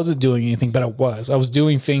like I wasn't doing anything, but I was. I was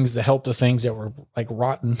doing things to help the things that were like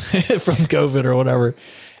rotten from COVID or whatever.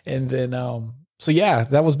 And then, so yeah,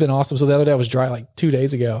 that was been awesome. So the other day I was driving like 2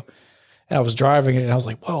 days ago and I was driving and I was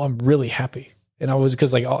like, whoa, I'm really happy. And I was,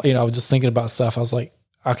 cause like, I was just thinking about stuff. I was like,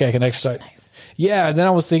 okay, I can exercise. Nice. Yeah. And then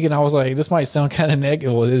I was thinking, I was like, this might sound kind of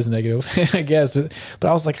negative. Well, it is negative, I guess. But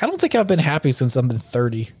I was like, I don't think I've been happy since I've been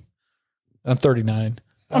 30. I'm 39.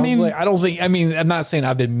 I'm not saying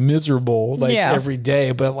I've been miserable like every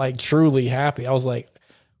day, but like truly happy. I was like,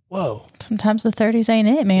 whoa. Sometimes the 30s ain't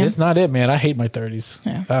it, man. It's not it, man. I hate my 30s.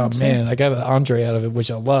 Yeah, oh man, I got an Andre out of it, which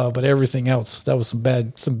I love, but everything else, that was some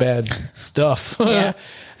bad stuff. Yeah.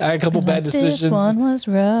 I had a couple bad decisions. This one was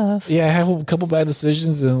rough. Yeah, I had a couple bad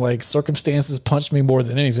decisions and like circumstances punched me more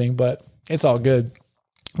than anything, but it's all good.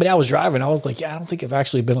 But I was driving. I was like, yeah, I don't think I've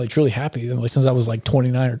actually been like truly happy since I was like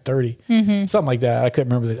 29 or 30, something like that. I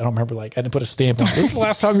couldn't remember. I don't remember. Like I didn't put a stamp on. This is the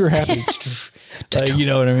last time you were happy. You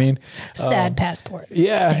know what I mean? Sad passport.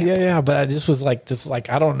 Yeah, stamp. yeah. But I just was like,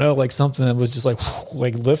 I don't know, like something that was just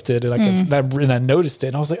like lifted, and I noticed it,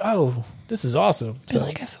 and I was like, oh, this is awesome. I feel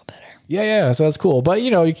like I feel better. Yeah. So that's cool. But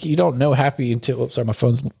you don't know happy until. Sorry, my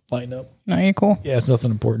phone's lighting up. No, you're cool. Yeah, it's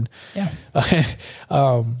nothing important. Yeah.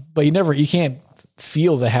 But you can't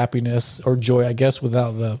feel the happiness or joy, I guess,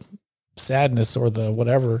 without the sadness or the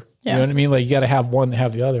whatever. Yeah. You know what I mean? Like you got to have one to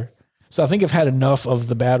have the other. So I think I've had enough of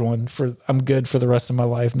the bad one I'm good for the rest of my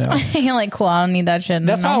life now. You're like, cool, I don't need that shit.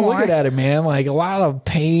 That's no how I'm more. looking at it, man. Like a lot of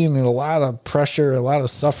pain and a lot of pressure, a lot of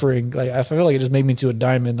suffering. Like I feel like it just made me into a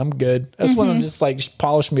diamond. I'm good. That's when I'm just like, just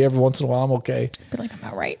polish me every once in a while. I'm okay. Be like,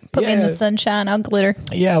 I'm all right. Put me in the sunshine. I'll glitter.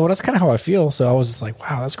 Yeah, well, that's kind of how I feel. So I was just like,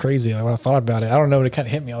 wow, that's crazy. Like, when I thought about it, I don't know, it kind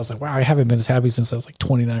of hit me. I was like, wow, I haven't been as happy since I was like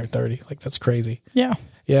 29 or 30. Like that's crazy. Yeah.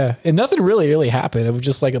 Yeah. And nothing really happened. It was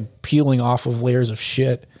just like a peeling off of layers of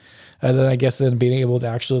shit. And then I guess then being able to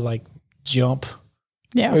actually like jump,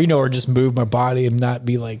 or just move my body and not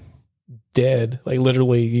be like dead, like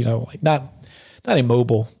literally, like not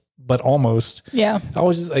immobile, but almost. Yeah. I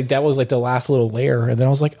was just like, that was like the last little layer. And then I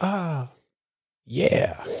was like,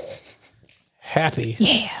 yeah, happy.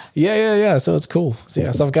 Yeah. Yeah. So it's cool. So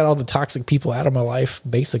I've got all the toxic people out of my life,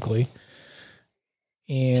 basically.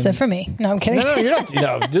 And Except for me. No, I'm kidding. no, you're not.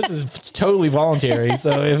 No, this is totally voluntary. So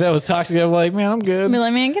if that was toxic, I'm like, man, I'm good. Be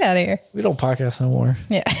like, man, get out of here. We don't podcast no more.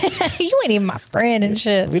 Yeah. You ain't even my friend and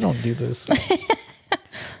shit. We don't do this.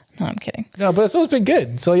 No, I'm kidding. No, but so it's been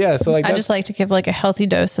good. So yeah, so like I just like to give like a healthy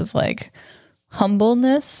dose of like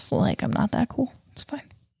humbleness. Like I'm not that cool. It's fine.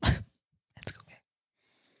 It's okay.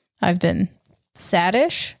 I've been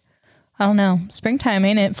saddish. I don't know. Springtime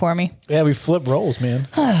ain't it for me. yeah, we flip roles, man.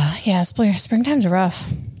 Yeah, springtime's rough.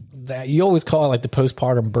 That you always call it like the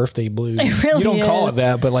postpartum birthday blues. It really you don't call is. it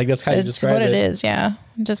that, but like that's how you It's describe what it. it is. Yeah.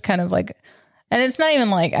 Just kind of like, and it's not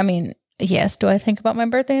even like, I mean, yes. Do I think about my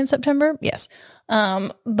birthday in September? Yes.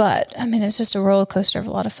 But I mean, it's just a roller coaster of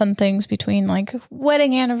a lot of fun things between like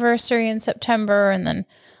wedding anniversary in September and then,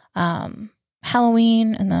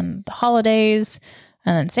 Halloween and then the holidays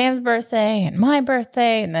and then Sam's birthday and my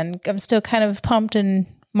birthday. And then I'm still kind of pumped in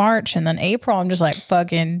March and then April. I'm just like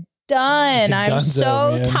fucking done. I'm Dunzo,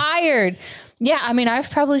 so man. tired. Yeah. I mean, I've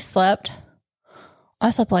probably slept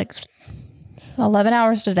like 11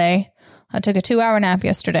 hours today. I took a 2-hour nap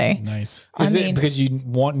yesterday. Nice. I Is mean- it because you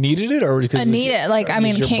needed it, or because I need it. Like, I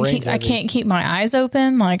mean, I can't keep my eyes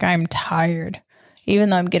open. Like I'm tired, even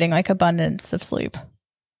though I'm getting like abundance of sleep.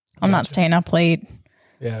 I'm not staying up late.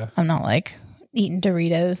 Yeah. I'm not like eating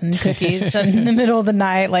Doritos and cookies in the middle of the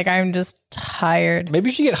night. Like I'm just tired. Maybe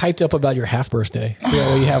you should get hyped up about your half birthday. So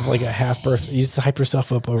that way you have like a half birthday. You just hype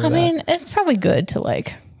yourself up over I that. mean, it's probably good to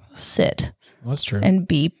like sit That's true. and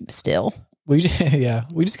be still. We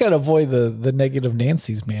just got to avoid the negative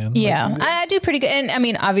Nancy's, man. Yeah, I do pretty good. And I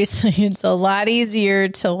mean, obviously it's a lot easier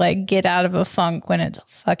to like get out of a funk when it's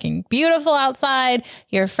fucking beautiful outside.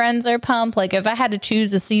 Your friends are pumped. Like if I had to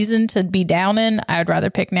choose a season to be down in, I'd rather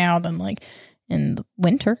pick now than like in the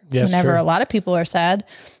winter, Yeah, it's whenever true. a lot of people are sad.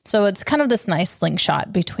 So it's kind of this nice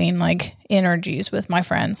slingshot between like energies with my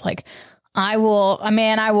friends. Like I will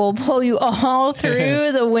pull you all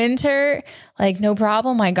through the winter. Like, no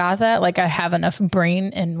problem. I got that. Like I have enough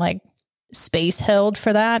brain and like space held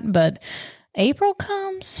for that. But April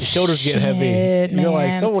comes. Your shoulders get heavy. You're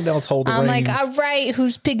like, someone else hold the I'm reins. like, all right,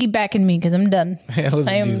 who's piggybacking me? Because I'm done. Yeah, let's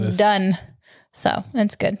I do am this. done. So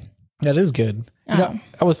it's good. That is good. You know,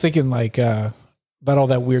 I was thinking like about all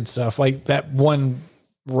that weird stuff, like that one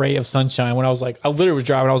ray of sunshine when I was like, I literally was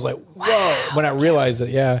driving. I was like, whoa, when I realized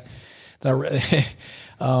that,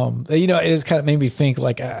 you know, it just kind of made me think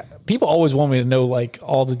like people always want me to know like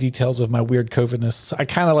all the details of my weird COVIDness. So I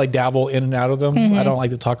kind of like dabble in and out of them. I don't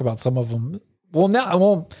like to talk about some of them. Well, now I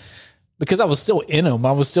won't, because I was still in them.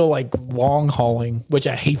 I was still like long hauling, which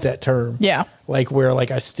I hate that term. Yeah. Like where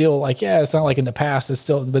like I still like, yeah, it's not like in the past. It's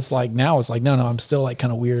still, but it's like now it's like, no, I'm still like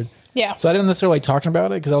kind of weird. Yeah. So I didn't necessarily like talking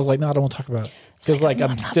about it because I was like, no, I don't want to talk about it. Because like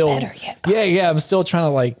I'm not still, better yet, guys. yeah, I'm still trying to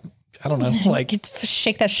like, I don't know, like,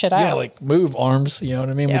 Shake that shit out. yeah, like move arms, you know what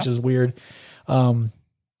I mean? Yeah. Which is weird.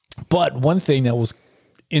 But one thing that was,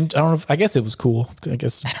 I don't know, I guess it was cool. I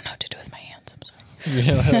guess, I don't know what to do with my hands. I'm sorry.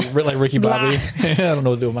 you know, like Ricky Bobby. I don't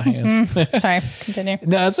know what to do with my hands. Sorry. Continue.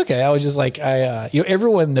 No, it's okay. I was just like, you know,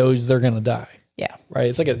 everyone knows they're going to die, Yeah. right?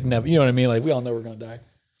 It's like, you know what I mean? Like we all know we're going to die.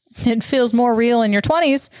 It feels more real in your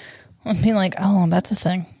 20s. I'm being like, oh, that's a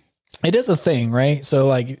thing. It is a thing, right? So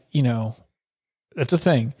like, you know, it's a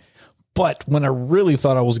thing. But when I really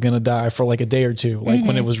thought I was going to die for like a day or two, like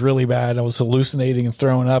when it was really bad, I was hallucinating and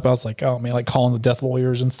throwing up. I was like, oh man, like calling the death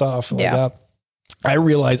lawyers and stuff. And Yeah. like that. I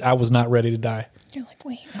realized I was not ready to die. You're like,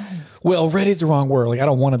 wait, no. Well, ready's the wrong word. Like I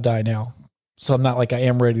don't want to die now. So I'm not like I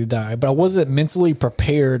am ready to die, but I wasn't mentally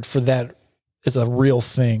prepared for that as a real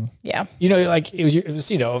thing. Yeah. You know, like it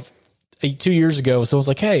was, you know, 2 years ago. So I was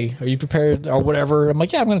like, hey, are you prepared or whatever? I'm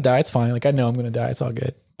like, yeah, I'm going to die. It's fine. Like I know I'm going to die. It's all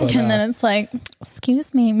good. But, And then it's like,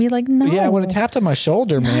 excuse me. And be like, no. yeah, when it tapped on my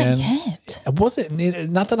shoulder, man, Not yet. I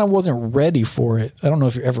wasn't, not that I wasn't ready for it. I don't know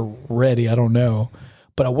if you're ever ready. I don't know.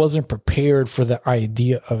 But I wasn't prepared for the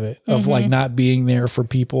idea of it, of like not being there for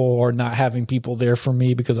people or not having people there for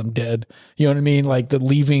me because I'm dead. You know what I mean? Like the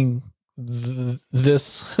leaving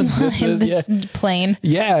this plane.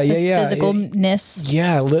 yeah. This It, physicalness.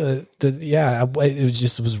 it was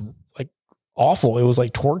just, it was like awful. It was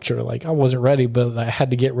like torture. Like I wasn't ready, but I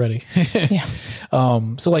had to get ready. Yeah.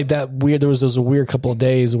 So like that weird, there was a weird couple of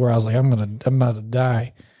days where I was like, I'm about to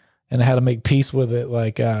die. And I had to make peace with it.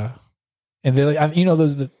 Like, and then, like, you know,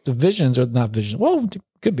 those, the visions or not visions. Well, it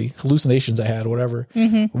could be hallucinations I had, whatever,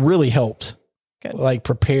 really helped Good. like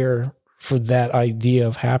prepare for that idea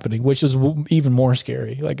of happening, which is even more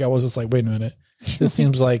scary. Like I was just like, wait a minute, this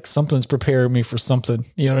seems like something's preparing me for something.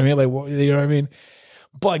 You know what I mean? Like, you know what I mean?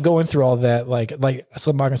 But going through all that, like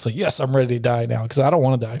so I'm not gonna say, yes, I'm ready to die now, because I don't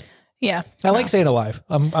want to die. Yeah. I like staying alive.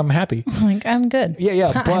 I'm happy. Like, I'm good.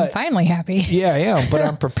 Yeah. But I'm finally happy. yeah, I am. But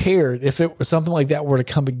I'm prepared. If it was something like that were to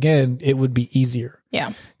come again, it would be easier.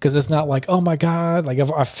 Yeah. Because it's not like, oh my God, like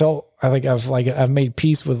I've made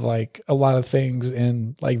peace with like a lot of things,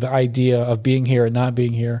 and like the idea of being here and not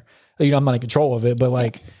being here. You know, I'm not in control of it, but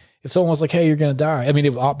like if someone was like, hey, you're gonna die, I mean,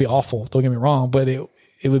 it would be awful. Don't get me wrong, but it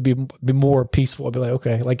would be more peaceful. I'd be like,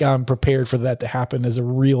 okay, like I'm prepared for that to happen as a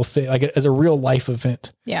real thing, like as a real life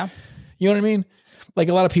event. Yeah. You know what I mean? Like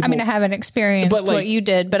a lot of people. I mean, I haven't experienced But, like, what you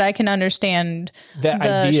did, but I can understand that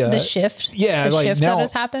idea, the shift. Yeah, the like shift now, that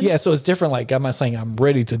has happened. Yeah, so it's different. Like I'm not saying I'm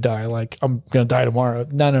ready to die. Like I'm gonna die tomorrow.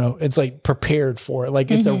 No. It's like prepared for it.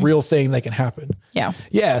 Like it's a real thing that can happen. Yeah.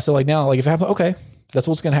 Yeah. So like now, like if it happens, okay, that's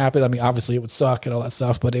what's gonna happen. I mean, obviously it would suck and all that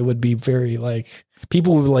stuff, but it would be very like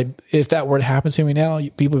people would like if that were to happen to me now,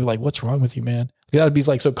 people would be like, "What's wrong with you, man?" That would be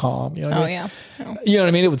like so calm. You know what I mean? Yeah. You know what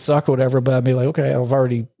I mean? It would suck or whatever, but I'd be like, okay, I've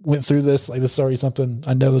already went through this. Like this is already something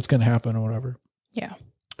I know that's going to happen or whatever. Yeah.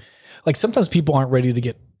 Like sometimes people aren't ready to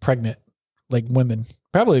get pregnant, like women,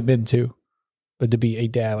 probably men too, but to be a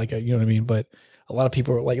dad, like, you know what I mean? But a lot of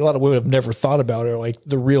people are like, a lot of women have never thought about it, or like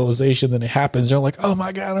the realization that it happens. They're like, oh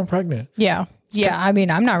my God, I'm pregnant. Yeah. I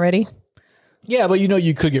mean, I'm not ready. Yeah, but you know,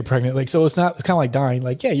 you could get pregnant. Like, so it's kind of like dying.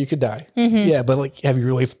 Like, yeah, you could die. Yeah, but like, have you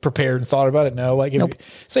really prepared and thought about it? No. Like,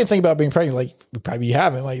 same thing about being pregnant. Like, probably you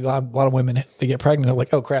haven't. Like, a lot of women, they get pregnant. They're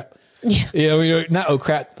like, oh crap. Yeah. You know, not oh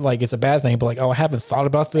crap, like it's a bad thing, but like, oh, I haven't thought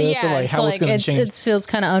about this. Yeah. Or like, how it's going to change. It feels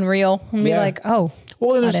kind of unreal. And be like, oh.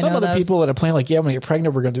 Well, and there's I some didn't know other those. people that are planning like, yeah, I'm going to get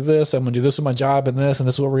pregnant. We're going to do this. I'm going to do this with my job and this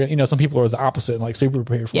is what we're going to, you know, some people are the opposite and like super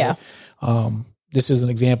prepared for Yeah. it. This is an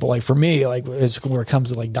example, like for me, like it's where it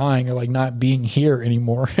comes to like dying or like not being here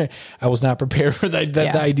anymore. I was not prepared for that.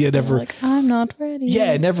 The idea never, Like, I'm not ready.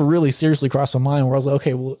 yeah, it never really seriously crossed my mind where I was like,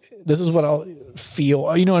 okay, well, this is what I'll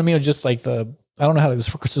feel. You know what I mean? It's just like I don't know how to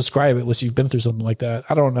describe it unless you've been through something like that.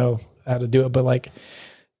 I don't know how to do it, but like,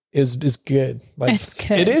 is good. Like It's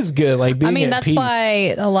good. It is good. Like being at that's peace.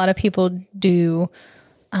 why a lot of people do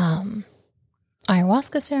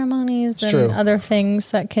ayahuasca ceremonies and true. other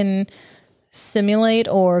things that can simulate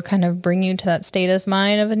or kind of bring you to that state of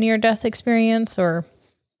mind of a near-death experience. Or,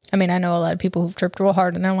 I mean, I know a lot of people who've tripped real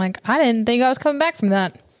hard and they're like, I didn't think I was coming back from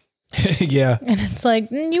that. Yeah. And it's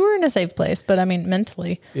like, you were in a safe place, but I mean,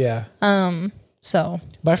 mentally. Yeah. So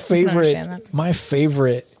My understand that.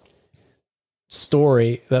 favorite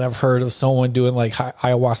story that I've heard of someone doing like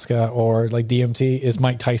ayahuasca or like DMT is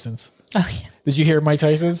Mike Tyson's. Oh yeah. Did you hear Mike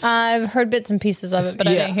Tyson's? I've heard bits and pieces of it, but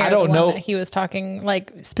I Yeah, didn't hear I don't the one know. that he was talking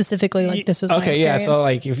like specifically like this was my Okay, yeah. experience. So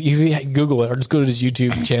like if you Google it or just go to his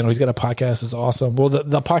YouTube channel, he's got a podcast. It's awesome. Well,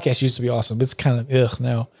 the podcast used to be awesome. It's kind of ugh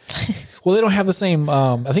now. Well, they don't have the same.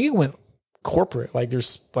 I think it went corporate. Like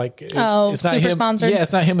there's like it's not super him. sponsored? Yeah,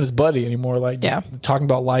 it's not him and his buddy anymore. Like just talking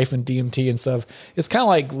about life and DMT and stuff. It's kind of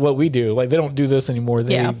like what we do. Like they don't do this anymore.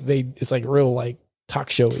 They it's like real like talk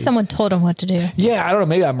show. Someone told him what to do. Yeah, I don't know.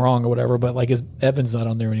 Maybe I'm wrong or whatever, but like Evan's not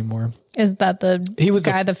on there anymore. Is that He was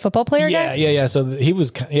the football player guy? Yeah. So he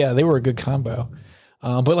was, they were a good combo.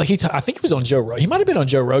 But like I think he was on Joe Rogan. He might've been on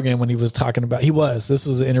Joe Rogan when he was talking about, this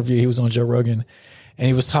was an interview. He was on Joe Rogan and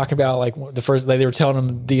he was talking about like the first, like they were telling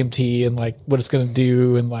him DMT and like what it's going to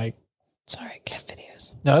do. And like, Sorry, cat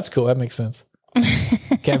videos. no, that's cool. That makes sense.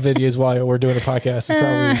 Cat videos while we're doing a podcast is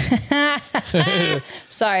probably,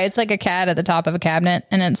 Sorry, it's like a cat at the top of a cabinet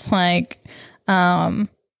and it's like,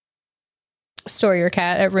 store your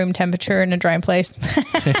cat at room temperature in a dry place.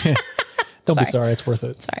 don't be sorry. It's worth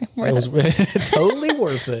it. Sorry. It was totally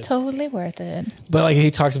worth it. Totally worth it. But like he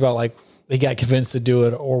talks about like he got convinced to do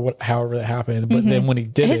it or however that happened. But then when he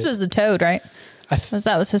did His it, was the toad, right?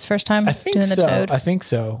 That was his first time I think doing so. the toad. I think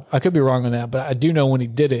so. I could be wrong on that, but I do know when he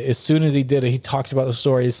did it, as soon as he did it, he talks about the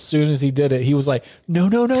story. As soon as he did it, he was like, no.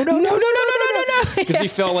 Because he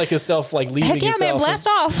felt like himself like leaving Heck yeah, himself. man, blast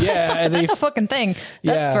off. Yeah. And That's a fucking thing.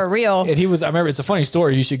 That's yeah. for real. And he was, I remember it's a funny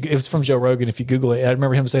story. It was from Joe Rogan. If you Google it, I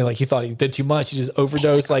remember him saying like, he thought he did too much. He just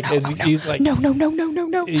overdosed. He's like,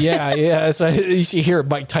 no. yeah. So you should hear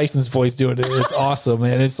Mike Tyson's voice doing it. It's awesome,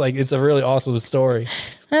 man. It's like, it's a really awesome story.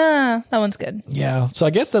 That one's good. Yeah. So I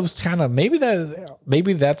guess that was kind of maybe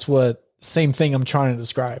that's what same thing I'm trying to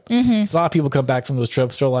describe. Mm-hmm. 'Cause a lot of people come back from those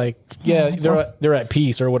trips. They're like, yeah, they're at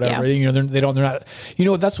peace or whatever. Yeah. You know, they're not, you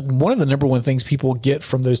know, that's one of the number one things people get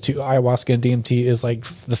from those two ayahuasca and DMT is like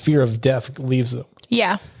the fear of death leaves them.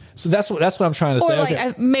 Yeah. So that's what I'm trying to Or say. like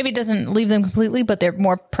Okay. maybe it doesn't leave them completely, but they're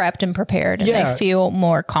more prepped and prepared, and Yeah. they feel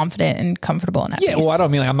more confident and comfortable and at Yeah, peace. well, I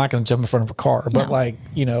don't mean like I'm not going to jump in front of a car, but No. like,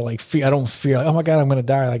 you know, like I don't fear, like, oh my God, I'm going to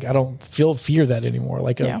die. Like I don't fear that anymore.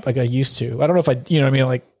 Like, like I used to. I don't know if you know what I mean?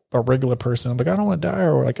 Like a regular person, I'm like, I don't want to die.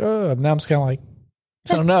 Or like, oh, now I'm just kind of like,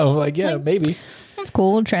 I don't know. Like, yeah, maybe. It's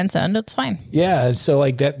cool, transcend. It's fine. Yeah. So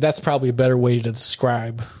like that's probably a better way to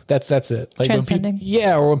describe. That's it. Like when people, Transcending.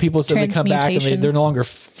 or when people say they come back and they're Transmutations. no longer,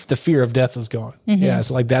 the fear of death is gone. Yeah.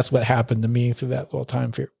 So like, that's what happened to me through that little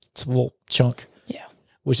time fear. It's a little chunk. Yeah.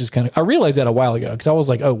 Which is kind of, I realized that a while ago because I was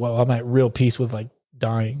like, oh, well, I'm at real peace with like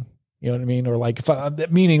dying. You know what I mean? Or like,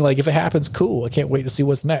 meaning like if it happens, cool. I can't wait to see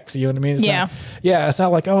what's next. You know what I mean? It's Yeah. It's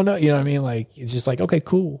not like, oh no, you know what I mean? Like, it's just like, okay,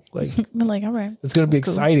 cool. Like, But like, all right. it's going to be That's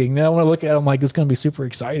cool. exciting. Now when I look at it, I'm like, it's going to be super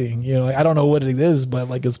exciting. You know, like, I don't know what it is, but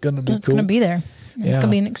like, it's going to be It's cool. going to be there. It's Yeah. going to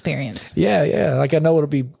be an experience. Yeah. Yeah. Like I know it'll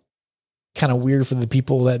be kind of weird for the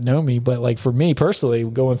people that know me, but like for me personally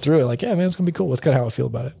going through it, like, yeah, man, it's going to be cool. That's kind of how I feel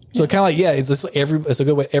about it. So kind of like, it's just it's a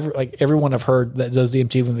good way. Everyone I've heard that does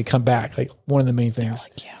DMT when they come back, like one of the main things.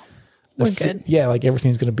 Like, yeah, we're good. Yeah, like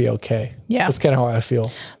everything's going to be okay. Yeah. That's kind of how I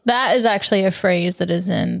feel. That is actually a phrase that is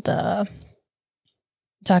in the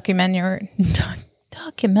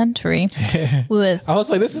documentary with. I was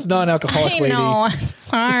like, this is non-alcoholic, I lady. know. I'm This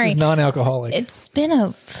sorry. is non-alcoholic. It's been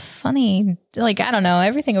a funny, like, I don't know,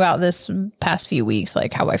 everything about this past few weeks,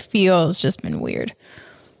 like how I feel has just been weird.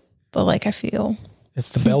 But like, I feel It's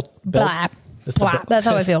the belt. blap. It's the Blap. That's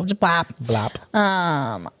how I feel. Just blap. Blap.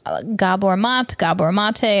 Gabor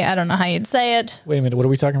Mate. I don't know how you'd say it. Wait a minute. What are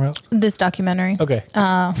we talking about? This documentary. Okay.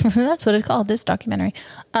 That's what it's called. This documentary.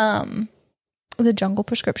 The Jungle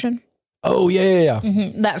Prescription. Oh, yeah.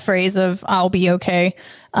 That phrase of "I'll be okay."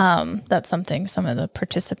 That's something some of the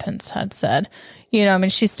participants had said. You know, I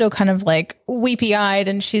mean, she's still kind of like weepy eyed,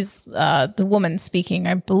 and she's the woman speaking,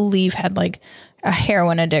 I believe, had like a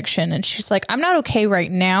heroin addiction, and she's like, "I'm not okay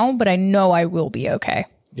right now, but I know I will be okay."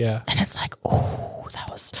 Yeah. And it's like, oh, that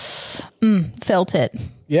was felt it.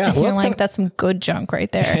 Yeah. And Well, you're that's like, that's some good junk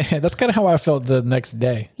right there. that's kind of how I felt the next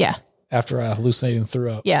day Yeah, after I hallucinated and threw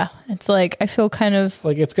up. yeah. It's like I feel kind of.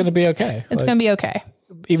 Like, it's going to be okay. It's gonna be okay.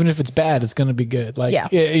 Even if it's bad, it's going to be good. Like, Yeah.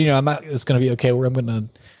 you know, it's going to be okay where I'm going to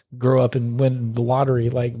grow up and win the lottery.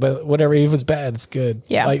 Like, but whatever, even if it's bad, it's good.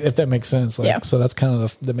 Yeah. Like, if that makes sense. Like, Yeah. so that's kind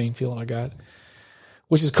of the main feeling I got,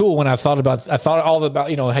 which is cool. When I thought all about,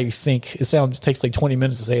 you know, how you think. It takes like 20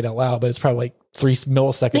 minutes to say it out loud, but it's probably like 3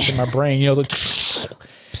 milliseconds in my brain. You know, it's like,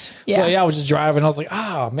 Yeah. So yeah, I was just driving. I was like,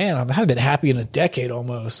 oh man, I haven't been happy in a decade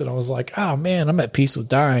almost. And I was like, oh man, I'm at peace with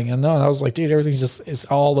dying. And I was like, dude, it's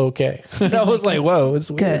all okay. And I was like, whoa, it's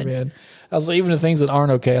weird, good. man. I was like, even the things that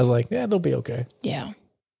aren't okay, I was like, yeah, they'll be okay. Yeah.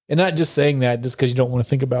 And not just saying that just because you don't want to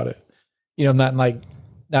think about it. You know,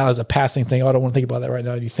 not as a passing thing. Oh, I don't want to think about that right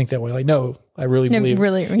now. You think that way. Like, no, I really believe.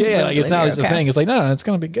 really like it's believe not you're as a okay. thing. It's like, no, it's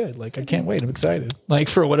going to be good. Like, I can't wait. I'm excited. Like,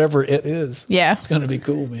 for whatever it is. Yeah. It's going to be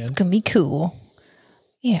cool, man. It's gonna be cool.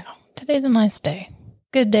 Yeah. Today's a nice day.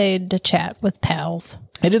 Good day to chat with pals.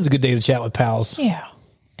 It is a good day to chat with pals. Yeah.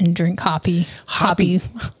 And drink hop tea. Hop tea.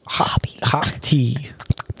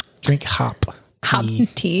 Drink hop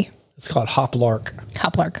tea. It's called Hoplark.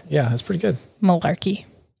 Hoplark. Yeah, that's pretty good. Malarkey.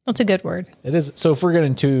 That's a good word. It is. So if we're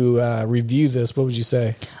going to review this, what would you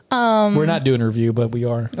say? We're not doing a review, but we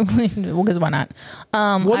are. Because why not?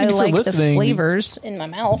 Well, I if you're like the listening- flavors in my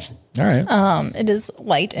mouth. All right. It is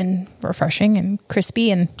light and refreshing and crispy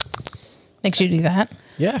and makes you do that.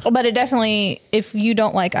 Yeah, But it definitely, if you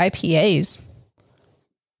don't like IPAs,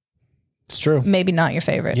 it's true. maybe not your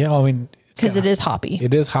favorite. Yeah, I mean, Because it is hoppy.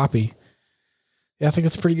 It is hoppy. Yeah, I think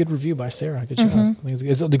it's a pretty good review by Sarah. Good job. Mm-hmm. I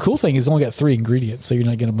think the cool thing is it's only got 3 ingredients, so you're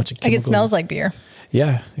not getting a bunch of Like chemicals. it smells like beer.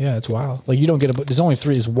 Yeah, it's wild. Like you don't get there's only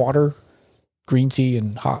 3: is water, green tea,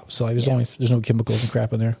 and hops. So like there's no chemicals and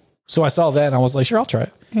crap in there. So I saw that and I was like, sure, I'll try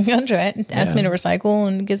it. I'll try it. Ask me to recycle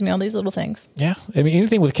and it gives me all these little things. Yeah, I mean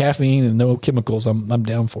anything with caffeine and no chemicals, I'm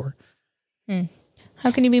down for.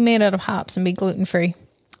 How can you be made out of hops and be gluten free?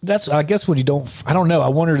 That's I guess when you don't. I don't know. I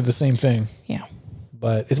wondered the same thing. Yeah.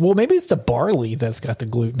 But maybe it's the barley that's got the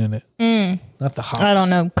gluten in it, not the hops. I don't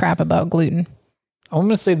know crap about gluten, I'm going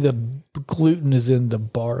to say the gluten is in the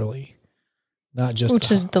barley, not just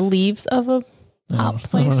which is the leaves of a hop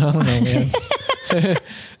place. I don't know, man.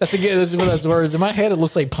 That's again. This is one of those words in my head. It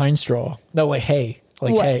looks like pine straw. No, like hay.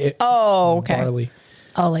 Like What? hay. Oh, okay. Barley.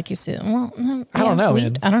 Oh, like you see. Well, I don't know, wheat.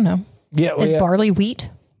 man. I don't know. Yeah. Well, Is yeah. barley wheat?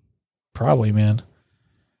 Probably, man.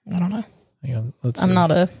 I don't know. Hang on. Let's I'm see. not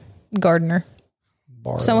a gardener.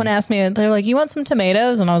 Barley. Someone asked me, they're like, "You want some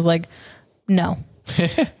tomatoes?" And I was like, "No,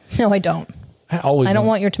 no, I don't. I always. I don't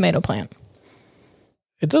want your tomato plant."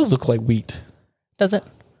 It does look like wheat. Does it?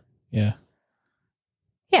 Yeah.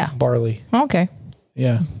 Yeah. Barley. Okay.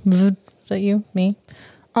 Yeah. Is that you? Me?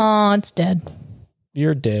 Oh, it's dead.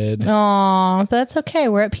 You're dead. Oh, but that's okay.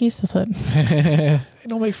 We're at peace with it.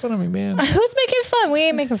 Don't make fun of me, man. Who's making fun? We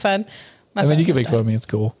ain't making fun. I mean, you can make fun of me. It's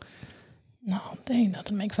cool. No, there ain't nothing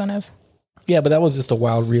to make fun of. Yeah, but that was just a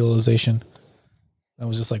wild realization. I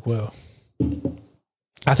was just like, whoa.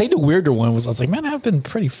 I think the weirder one was, I was like, man, I've been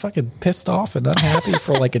pretty fucking pissed off and unhappy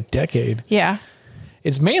for like a decade. Yeah.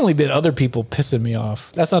 It's mainly been other people pissing me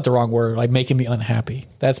off. That's not the wrong word. Like making me unhappy.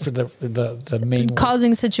 That's for the main word.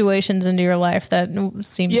 Causing situations into your life that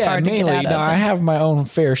seems hard to get out of. I have my own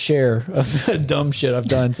fair share of dumb shit I've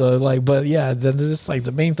done. So like, but yeah, this is like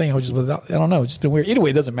the main thing. I was just without, I don't know. It's just been weird. Either way,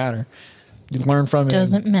 it doesn't matter. You learn from it.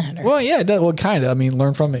 Doesn't matter. Well, yeah, it does. Well, kind of. I mean,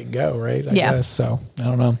 learn from it and go, right? I guess. So I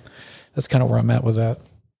don't know. That's kind of where I'm at with that.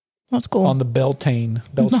 That's cool. On the Beltane.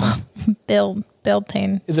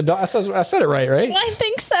 Beltane. Is it I said it right? I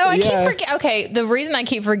think so. I keep forgetting. Okay, the reason I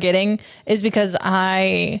keep forgetting is because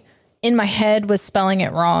I, in my head, was spelling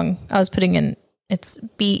it wrong. I was putting in, it's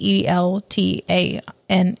Beltane. Beltane.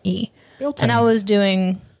 And I was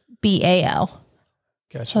doing BAL.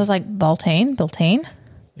 Gotcha. So I was like, Beltane?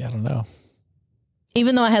 Yeah, I don't know.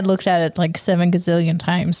 Even though I had looked at it like 7 gazillion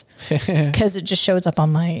times because it just shows up on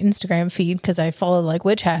my Instagram feed because I follow like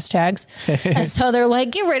witch hashtags. And so they're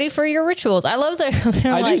like, get ready for your rituals. I love that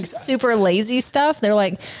they're like super lazy stuff. They're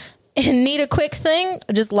like, need a quick thing?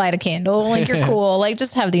 Just light a candle. Like you're cool. Like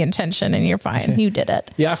just have the intention and you're fine. You did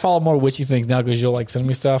it. Yeah, I follow more witchy things now because you'll like send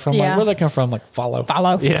me stuff. I'm like, where'd that come from? Like follow.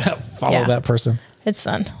 Yeah, follow that person. It's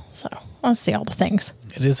fun. So I'll see all the things.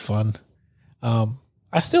 It is fun.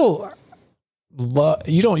 I still love,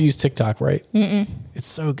 you don't use TikTok, right? Mm-mm. It's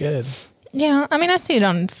so good. Yeah. I mean, I see it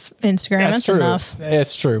on Instagram. That's true. enough.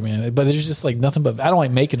 It's true, man. But there's just like nothing but, I don't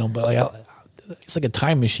like making them, but like, it's like a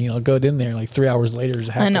time machine. I'll go in there and like 3 hours later it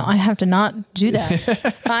happens. I know. I have to not do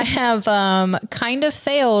that. I have kind of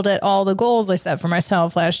failed at all the goals I set for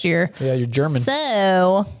myself last year. Yeah, you're German.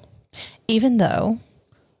 So even though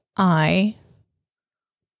I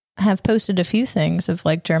have posted a few things of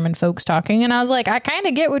like German folks talking, and I was like, I kind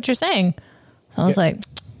of get what you're saying. So I was like,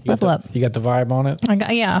 level up. You got the vibe on it?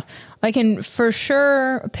 I can for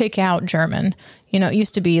sure pick out German. You know, it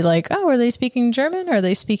used to be like, oh, are they speaking German or are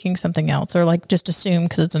they speaking something else? Or like just assume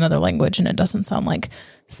because it's another language and it doesn't sound like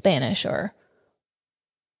Spanish or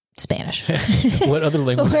Spanish. What other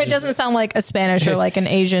language? Or it doesn't sound like a Spanish or like an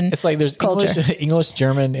Asian. It's like there's culture. English,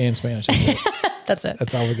 German, and Spanish. That's it.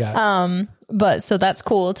 That's all we got. But so that's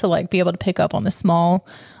cool to like be able to pick up on the small,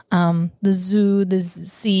 the zoo, the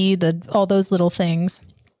z, all those little things,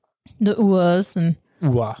 the uas and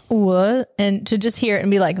ua, and to just hear it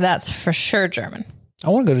and be like, that's for sure German. I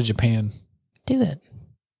want to go to Japan. Do it.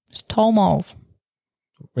 It's tall malls.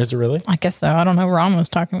 Is it really? I guess so. I don't know. Ron was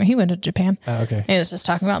talking about, he went to Japan. Oh, okay. He was just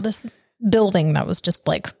talking about this building that was just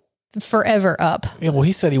like forever up. Yeah, well,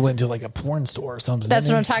 he said he went to like a porn store or something. That's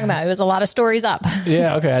what I'm talking about. It was a lot of stories up.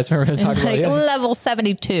 Yeah, okay. I just remember him talking like about level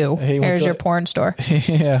 72. Here's your porn store.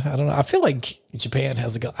 Yeah, I don't know. I feel like Japan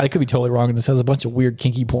has I could be totally wrong, and this has a bunch of weird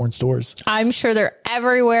kinky porn stores. I'm sure they're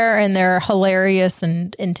everywhere, and they're hilarious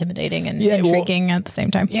and intimidating and intriguing at the same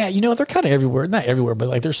time. Yeah, you know, they're kind of everywhere. Not everywhere, but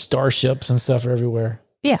like there's starships and stuff everywhere.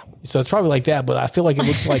 Yeah. So it's probably like that, but I feel like it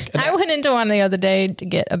looks like... I went into one the other day to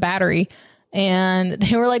get a battery, and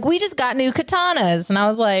they were like, we just got new katanas. And I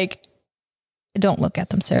was like, don't look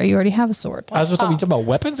at them, Sarah. You already have a sword. Like, I was talking about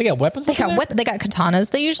weapons. They got weapons. They got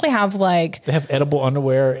katanas. They usually have like... They have edible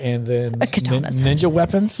underwear and then ninja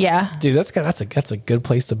weapons. Yeah. Dude, that's a good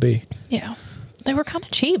place to be. Yeah. They were kind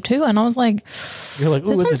of cheap too. And I was like, you're like,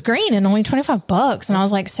 this one's green and only $25. And I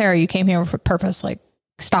was like, Sarah, you came here for purpose. Like,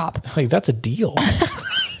 stop. Like, that's a deal.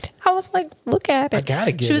 I was like, look at it. I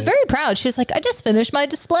gotta get it. She was very proud. She was like, I just finished my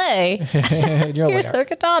display. Here's their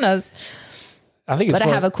katanas. I think it's fun.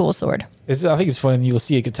 I have a cool sword. I think it's fun. You'll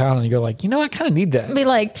see a katana and you go like, you know, I kind of need that. Be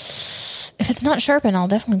like, if it's not sharpened, I'll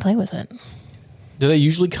definitely play with it. Do they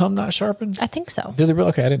usually come not sharpened? I think so. Do they really?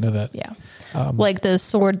 Okay, I didn't know that. Yeah. Like the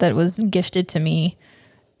sword that was gifted to me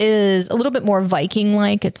is a little bit more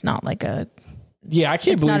Viking-like. It's not like a... Yeah, I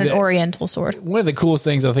can't believe it's not that. an oriental sword. One of the coolest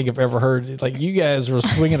things I think I've ever heard, like you guys were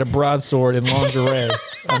swinging a broadsword in lingerie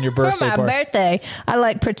on your birthday For my birthday, I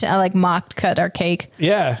like mocked cut our cake.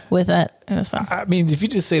 Yeah, with it. It was fun. I mean, if you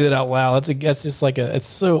just say that out loud, that's just like it's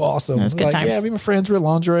so awesome. It was good times. Yeah, me and my friends were in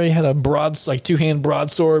lingerie, had a two-hand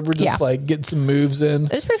broadsword. We're just like getting some moves in.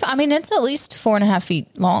 It was pretty fun. I mean, it's at least 4.5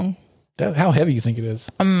 feet long. How heavy you think it is?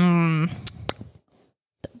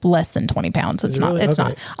 Less than 20 pounds. It's not. It's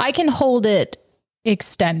not. I can hold it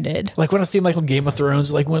extended. Like when I see him like on Game of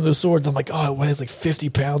Thrones, like one of those swords, I'm like, oh, it weighs like 50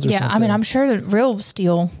 pounds or Yeah, something. I mean, I'm sure that real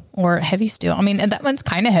steel or heavy steel. I mean, and that one's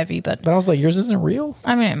kind of heavy, but But I was like, yours isn't real?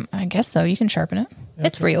 I mean, I guess so. You can sharpen it.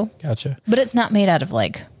 It's real, Gotcha. but it's not made out of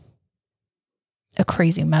like a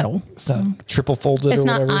crazy metal. It's not triple folded It's or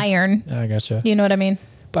not whatever. iron. I gotcha. You know what I mean?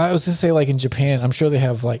 But I was going to say, like in Japan, I'm sure they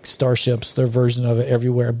have like starships, their version of it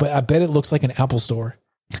everywhere. But I bet it looks like an Apple store.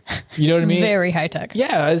 You know what I mean? Very high tech.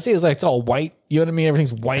 Yeah, I see. It's like it's all white. You know what I mean?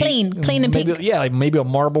 Everything's white, Clean and maybe, pink. Yeah, like maybe a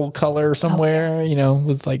marble color somewhere. You know,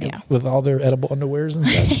 with like with all their edible underwears and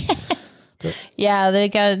such. Yeah, they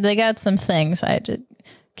got some things. I did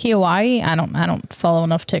kiawai. I don't follow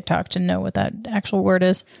enough TikTok to know what that actual word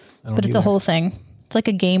is, but it's a whole thing. It's like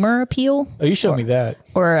a gamer appeal Oh, you showed me that.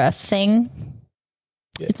 or a thing.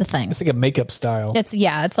 It's a thing. It's like a makeup style.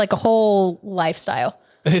 It's like a whole lifestyle.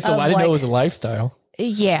 So I didn't know like- it was a lifestyle.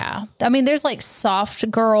 Yeah. I mean, there's like soft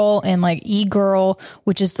girl and like e-girl,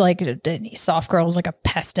 which is like soft girl is like a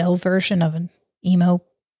pastel version of an emo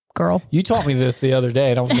girl. You taught me this the other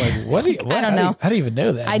day, and I was like, "What? What? I don't know. How do you even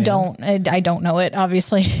know that?" I man? don't know it,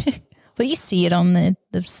 obviously. But you see it on the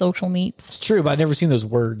social meets. It's true, but I've never seen those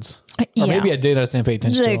words. Or Yeah. maybe I did. I just didn't pay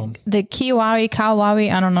attention to them. The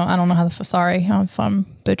kawaii, I don't know how to, sorry if I'm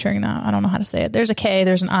butchering that. I don't know how to say it. There's a K,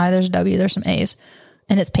 there's an I, there's a W, there's some A's,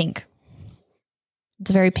 and it's pink. It's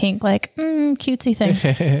a very pink, like, cutesy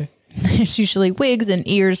thing. It's usually wigs and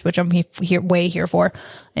ears, which I'm way here for,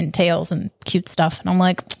 and tails and cute stuff. And I'm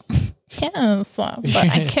like, yes,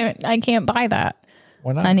 but I can't buy that.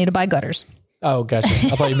 Why not? I need to buy gutters. Oh, gotcha.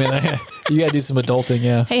 I thought you meant you got to do some adulting.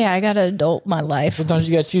 Yeah. Hey, I got to adult my life. Sometimes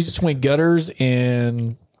you got to choose between gutters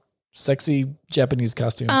and sexy Japanese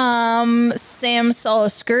costumes. Sam saw a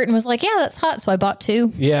skirt and was like, yeah, that's hot. So I bought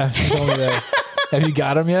 2. Yeah. You told me that. Have you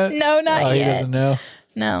got them yet? No, not Oh, yet. he doesn't know.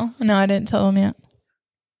 No, I didn't tell him yet.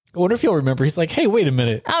 I wonder if he'll remember. He's like, hey, wait a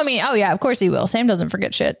minute. I mean, oh yeah, of course he will. Sam doesn't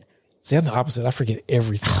forget shit. See, I'm the opposite. I forget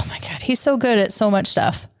everything. Oh my God. He's so good at so much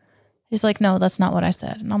stuff. He's like, no, that's not what I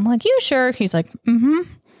said. And I'm like, you sure? He's like, And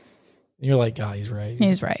you're like, oh, he's right.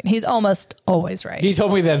 he's right. He's almost always right. He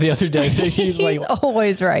told me that the other day. He's He's like,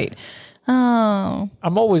 always right. Oh,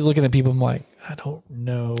 I'm always looking at people. I'm like, I don't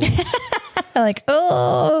know. like,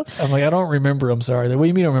 oh, I'm like, I don't remember. I'm sorry. What do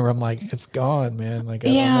you mean I don't remember? I'm like, it's gone, man. Like, I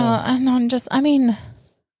don't know. yeah. And I mean,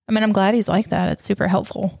 I'm glad he's like that. It's super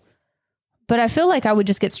helpful. But I feel like I would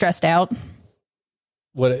just get stressed out.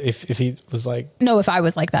 What if he was like, No, if I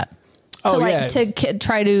was like that. oh, to like yeah. to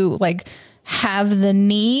try to like have the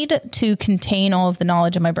need to contain all of the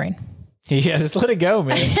knowledge in my brain. Yeah, just let it go,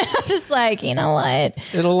 man. I'm just like, you know what?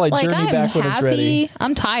 It'll like Like journey I'm back when it's ready. happy.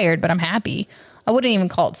 I'm tired, but I'm happy. I wouldn't even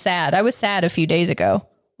call it sad. I was sad a few days ago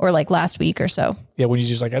or like last week or so. Yeah, when you're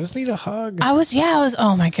just like, I just need a hug. I was,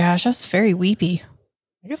 oh my gosh, I was very weepy.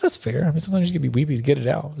 I guess that's fair. I mean, sometimes you can be weepy to get it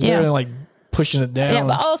out. It's Yeah. better than like pushing it down. Yeah,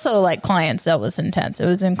 but also like clients, that was intense. It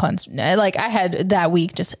was intense. Like I had that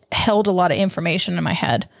week just held a lot of information in my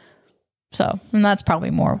head. So, and that's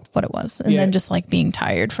probably more what it was. And Yeah. then just like being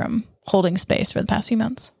tired from holding space for the past few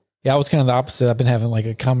months. Yeah, I was kind of the opposite. I've been having like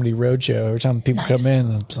a comedy roadshow. Every time people Nice. come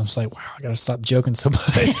in, I'm just like, wow, I got to stop joking so much.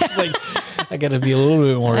 It's like, I got to be a little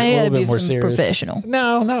bit more, I gotta be more some serious. professional.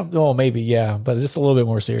 No, not, well, maybe, yeah, but just a little bit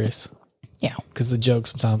more serious. Yeah. Because the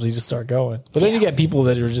jokes sometimes you just start going. But then you get people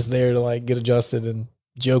that are just there to like get adjusted and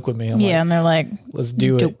joke with me. I'm Yeah. like, And they're like, let's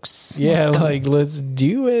do jokes. it. Yeah, Let's go. like, let's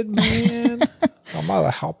do it, man. I'm not a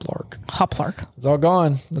hoplark. Hoplark. It's all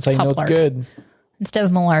gone. That's how you know it's Hoplark. good. Instead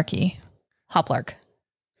of malarkey, hoplark.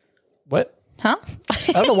 What? Huh?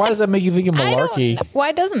 I don't know. Why does that make you think of I don't malarkey? know.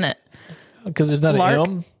 Why doesn't it? Because there's not Lark?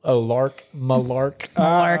 an M. Oh, lark. Malark.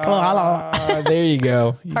 Malark. There you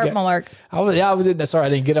go. You Heart got- malark. Sorry, I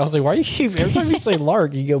didn't get it. I was like, why you keep, every time you say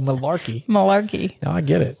lark, you go malarkey. Malarkey. Now I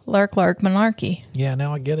get it. Lark, malarkey. Yeah,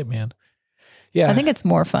 now I get it, man. Yeah. I think it's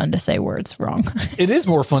more fun to say words wrong. it is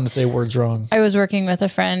more fun to say words wrong. I was working with a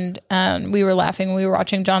friend and we were laughing. We were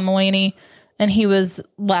watching John Mulaney and he was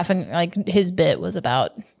laughing. Like his bit was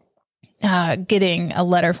about getting a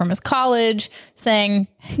letter from his college saying,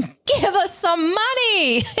 give us some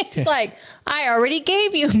money. He's like, I already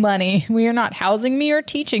gave you money. You're not housing me or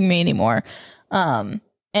teaching me anymore.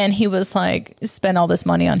 And he was like, spend all this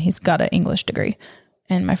money on, he's got an English degree.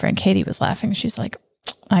 And my friend Katie was laughing. She's like,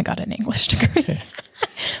 I got an English degree.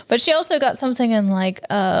 But she also got something in like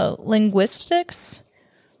linguistics,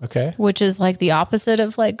 Okay. which is like the opposite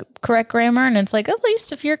of like correct grammar. And it's like, at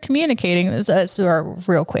least if you're communicating, this is a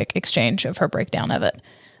real quick exchange of her breakdown of it.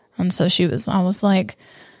 And so I was like,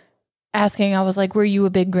 were you a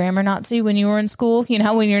big grammar Nazi when you were in school? You know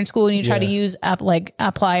how when you're in school and you try to Yeah. use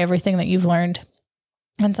apply everything that you've learned.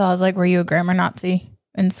 And so I was like, were you a grammar Nazi?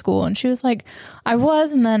 in school. And she was like, I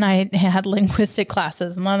was. And then I had linguistic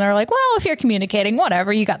classes. And then they're like, well, if you're communicating,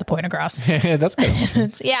 whatever, you got the point across. That's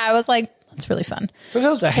good. I was like, that's really fun.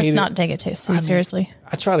 Sometimes I hate Just it. not take it too seriously.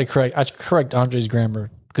 I try to correct Andre's grammar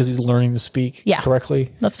because he's learning to speak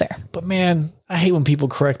correctly. That's fair. But man, I hate when people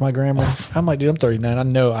correct my grammar. I'm like, dude, I'm 39. I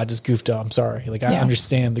know I just goofed up. I'm sorry. Like, I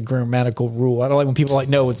understand the grammatical rule. I don't like when people are like,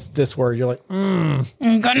 no, it's this word. You're like,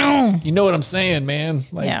 you know what I'm saying, man.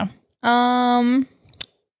 Like, Yeah. I'm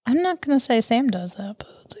not going to say Sam does that,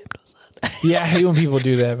 but Sam does that. yeah, I hate when people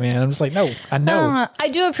do that, man. I'm just like, no, I know. I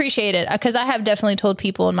do appreciate it because I have definitely told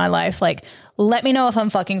people in my life, like, let me know if I'm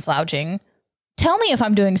fucking slouching. Tell me if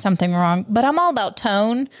I'm doing something wrong, but I'm all about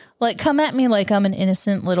tone. Like, come at me like I'm an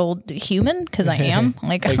innocent little human, because I am.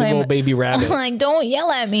 Like a little baby rabbit. I'm like, don't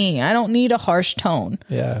yell at me. I don't need a harsh tone.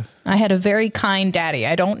 Yeah. I had a very kind daddy.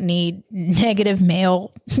 I don't need negative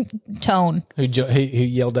male tone. Who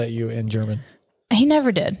yelled at you in German? He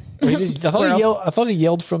never did. I thought he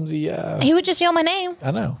yelled from the... He would just yell my name.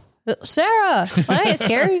 I know. Sarah, that ain't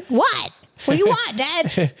scary. What do you want,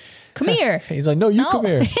 Dad? Come here. He's like, no, you come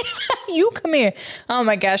here. You come here. Oh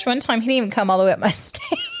my gosh. One time he didn't even come all the way up my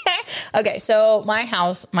stairs. Okay. So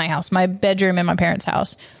my bedroom in my parents'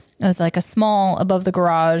 house, it was like a small above the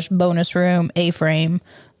garage bonus room, A-frame.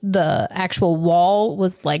 The actual wall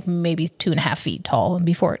was like maybe 2.5 feet tall and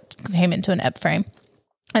before it came into an F-frame.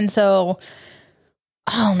 And so,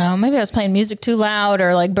 I don't know, maybe I was playing music too loud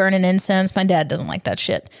or like burning incense. My dad doesn't like that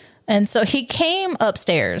shit. And so he came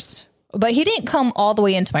upstairs, but he didn't come all the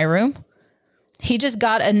way into my room. He just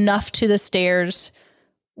got enough to the stairs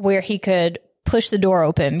where he could push the door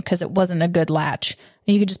open because it wasn't a good latch.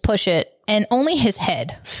 And you could just push it, and only his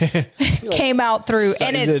head came out through.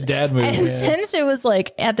 And it's dad move, and since it was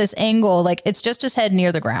like at this angle, like it's just his head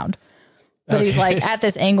near the ground, but he's like at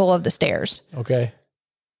this angle of the stairs. Okay,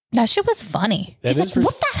 that shit was funny. That He's like,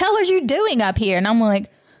 "What the hell are you doing up here?" And I'm like,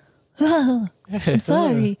 "Oh, I'm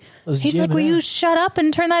sorry." He's like, "Will you shut up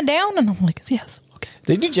and turn that down?" And I'm like, "Yes."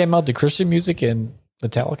 Did you jam out the Christian music in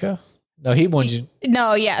Metallica? No, he wanted you.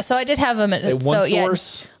 No, yeah. So I did have them. At One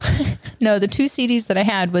Source? Yeah. No, the 2 CDs that I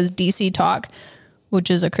had was DC Talk,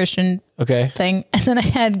 which is a Christian thing. And then I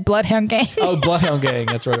had Bloodhound Gang. Oh, Bloodhound Gang.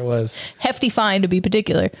 That's what it was. Hefty Fine to be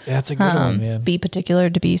particular. That's a good one, man. Be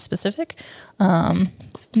particular to be specific.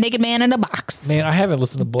 Naked Man in a Box. Man, I haven't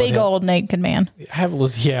listened to Bloodhound. Big old naked man. I haven't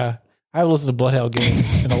listened. Yeah. I haven't listened to Bloodhound Gang.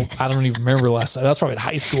 I don't even remember last time. That was probably in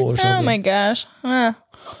high school or something. Oh my gosh.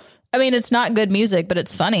 I mean, it's not good music, but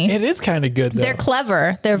it's funny. It is kind of good, though. They're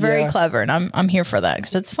clever. They're very clever, and I'm here for that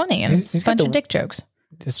because it's funny and it's a bunch of dick jokes.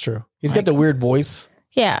 It's true. He's got the weird voice.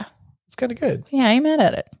 Yeah. It's kind of good. Yeah, I ain't mad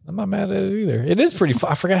at it. I'm not mad at it either. It is pretty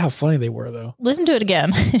I forgot how funny they were, though. Listen to it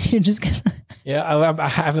again. You're just gonna... Yeah, I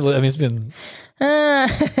haven't. I mean, it's been...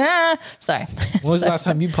 Sorry. When was the last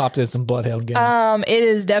time you popped in some Bloodhound Gang? It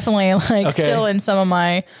is definitely like still in some of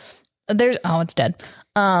my... it's dead.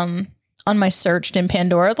 On my searched in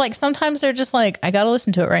Pandora. Like sometimes they're just like, I got to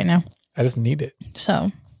listen to it right now. I just need it.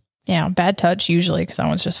 So, yeah, Bad Touch usually because that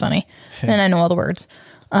one's just funny. And I know all the words.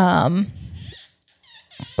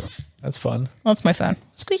 That's fun. That's my phone.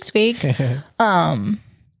 Squeak, squeak.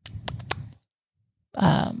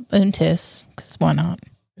 Untis, because why not?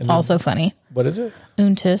 Also funny. What is it?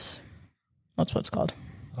 Untis. That's what it's called.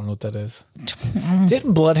 I don't know what that is.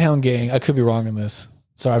 Didn't Bloodhound Gang, I could be wrong on this.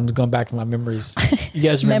 Sorry, I'm going back to my memories. You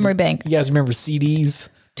guys remember? Memory bank. You guys remember CDs?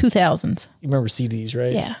 2000s. You remember CDs,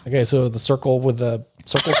 right? Yeah. Okay, so the circle with the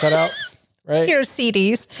circle cut out, right? Your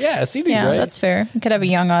CDs. Yeah, CDs, Yeah, right? that's fair. You could have a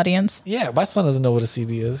young audience. Yeah, my son doesn't know what a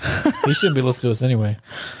CD is. He shouldn't be listening to us anyway.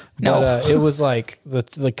 No. But it was like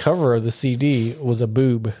the cover of the CD was a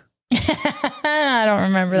boob. I don't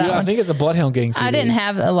remember that one. I think it's a Bloodhound Gang CD. I didn't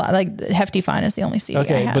have a lot. Like Hefty Fine is the only CD I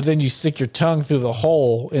Okay, have. but then you stick your tongue through the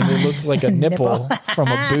hole and it looks like a nipple from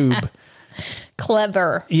a boob.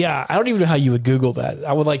 Clever. Yeah, I don't even know how you would Google that.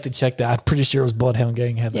 I would like to check that. I'm pretty sure it was Bloodhound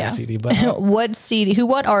Gang had that CD. But What CD?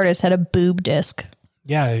 What artist had a boob disc?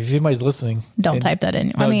 yeah, if anybody's listening, Don't type that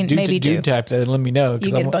in. I mean, maybe do. type that and let me know.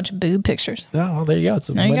 You get a bunch of boob pictures. Oh, well, there you go. It's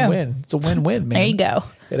a win-win. It's a win-win, man. There you go.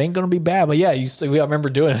 It ain't gonna be bad, but yeah, I remember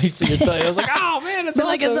doing it. You see your thing. I was like, oh man, it's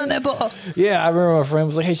Like it's a awesome. nipple. Yeah, I remember my friend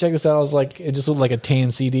was like, hey, check this out. I was like, it just looked like a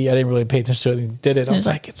tan CD. I didn't really pay attention to it. He did it. I was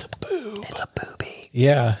like, it's a boob. It's a boobie.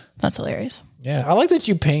 Yeah. That's hilarious. Yeah. I like that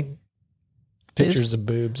you paint pictures of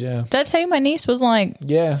boobs. Yeah. Did I tell you my niece was like,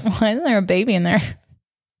 Yeah. why isn't there a baby in there?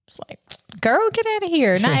 It's like, girl, get out of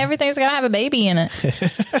here. Not everything's gonna have a baby in it.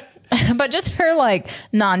 But just her like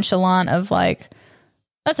nonchalant of like,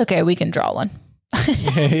 that's okay, we can draw one.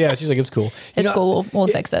 Yeah, she's like, it's cool. It's cool. We'll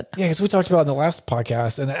fix it. Yeah, because we talked about in the last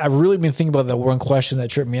podcast, and I've really been thinking about that one question that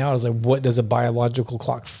tripped me out is like, what does a biological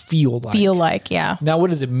clock feel like? Yeah. Now, what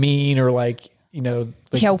does it mean? Or like,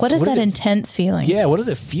 like, What is that intense feeling? Yeah, what does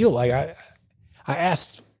it feel like?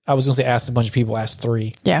 I was going to say asked a bunch of people, asked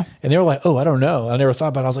 3. Yeah. And they were like, oh, I don't know. I never thought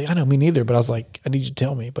about it. I was like, I know, me neither. But I was like, I need you to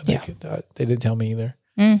tell me. But they didn't tell me either.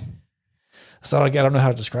 So like, I don't know how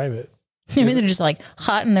to describe it. Maybe they're just like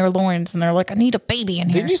hot in their loins and they're like, I need a baby in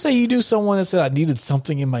here. Did you say you do someone that said I needed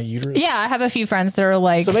something in my uterus? Yeah, I have a few friends that are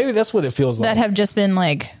like, So maybe that's what it feels like. that have just been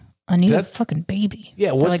like, I need a fucking baby. Yeah,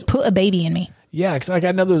 They're what's- like, put a baby in me. Yeah, because like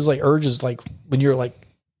I know those like urges, like when you're like,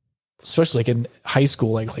 especially like in high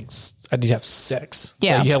school, like I need to have sex.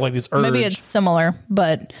 Yeah. like, you have like this urge. Maybe it's similar,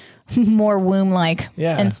 but more womb like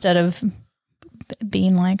instead of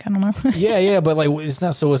being like, I don't know. yeah, but like it's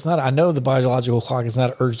not. So it's not. I know the biological clock is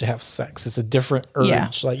not an urge to have sex. It's a different urge. Yeah.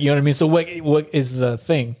 Like you know what I mean. So what is the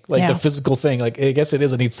thing? Like the physical thing? Like I guess it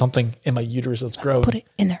is. I need something in my uterus that's growing. Put it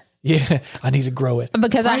in there. Yeah, I need to grow it.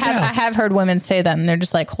 Because Right now. I have heard women say that and they're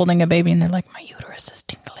just like holding a baby and they're like, my uterus is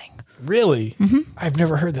tingling. Really? I've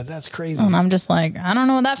never heard that. That's crazy. And I'm just like, I don't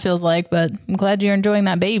know what that feels like, but I'm glad you're enjoying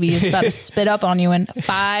that baby. It's about to spit up on you in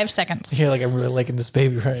 5 seconds. Yeah, like I'm really liking this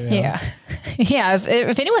baby right now. Yeah. Yeah.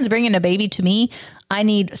 If anyone's bringing a baby to me, I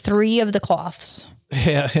need 3 of the cloths.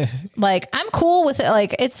 Yeah. Like, I'm cool with it.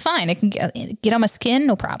 Like, it's fine. It can get on my skin,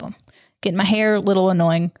 no problem. Get my hair, a little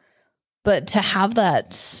annoying. But to have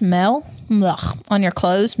that smell on your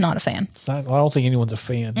clothes, not a fan. It's not, I don't think anyone's a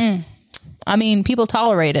fan. I mean, people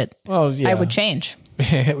tolerate it. Well, yeah. I would change.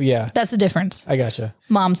 Yeah. That's the difference. I gotcha.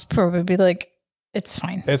 Mom's probably be like, it's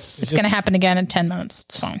fine. It's just- going to happen again in 10 minutes.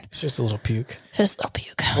 It's fine. It's just a little puke. Just a little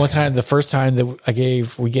puke. One time, the first time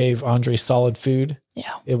that we gave Andre solid food,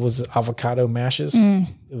 Yeah. it was avocado mashes.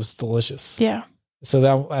 It was delicious. Yeah. So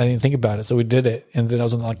that I didn't think about it. So we did it, and then I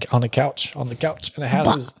was on the couch, and I had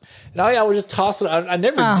it. And I would just toss it. I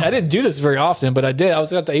didn't do this very often, but I did.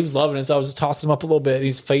 He was loving it, so I was just tossing him up a little bit.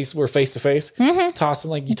 We're face to face,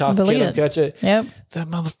 tossing like you toss a kid and catch it. Yep. That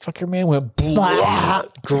motherfucker, man, went blah,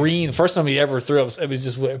 green. First time he ever threw up, it was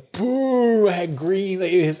just went boo. I had green.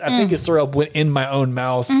 Like I think his throw up went in my own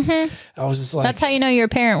mouth. I was just like, That's how you know you're a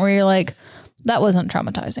parent where you're like, that wasn't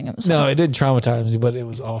traumatizing. It was no, fine. it didn't traumatize me, but it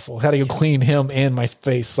was awful. Had to go clean him and my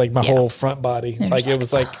face, like my whole front body. Like it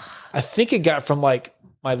was like, I think it got from like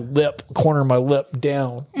my corner of my lip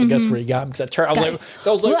down. I guess where he got me. Because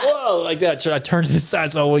I was like, whoa, like that. I turned to the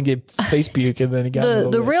side so I wouldn't get face puke, and then it got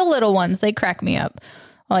The real little ones, they crack me up.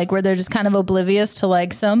 Like where they're just kind of oblivious to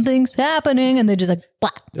like something's happening and they just like,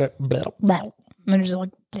 blah, blah. And they're just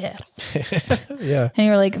like, yeah. Yeah. And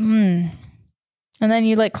you're like, And then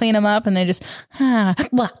you like clean them up and they just,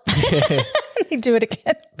 blah. They do it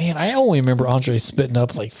again. Man, I only remember Andre spitting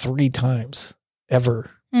up like 3 times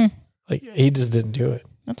ever. Like he just didn't do it.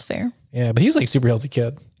 That's fair. Yeah, but he was like a super healthy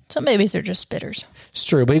kid. Some babies are just spitters. It's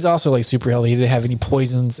true, but he's also like super healthy. He didn't have any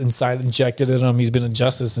poisons injected in him. He's been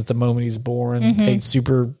adjusted since the moment he's born. Ate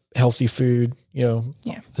super healthy food, his whole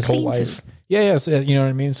Clean life. food. Yeah, so, you know what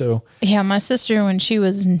I mean? So Yeah, my sister, when she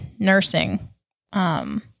was nursing,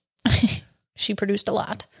 she produced a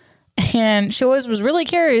lot. And she always was really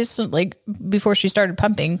curious, like before she started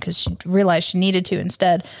pumping, because she realized she needed to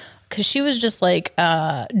instead. Because she was just like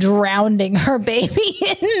drowning her baby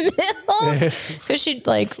in milk. Because she'd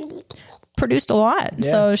like produced a lot. Yeah.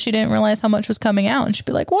 So she didn't realize how much was coming out. And she'd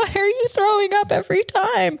be like, why are you throwing up every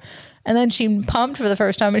time? And then she pumped for the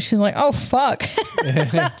first time and she's like, oh, fuck.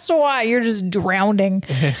 That's why you're just drowning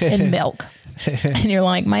in milk. And you're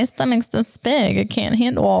like, my stomach's this big. I can't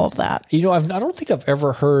handle all of that. I don't think I've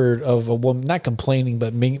ever heard of a woman not complaining,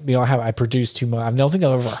 but I produce too much. I don't think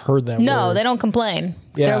I've ever heard that. No, word. they don't complain.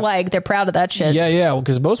 Yeah. They're proud of that shit. Yeah,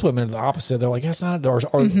 because most women are the opposite. They're like, that's not, or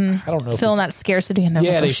I don't know. Feeling that scarcity and they're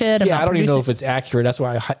like, oh, shit. I don't even know if it's accurate. That's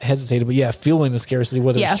why I hesitated. But feeling the scarcity,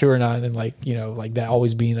 whether it's true or not, and like that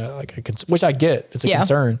always being a which I get, it's a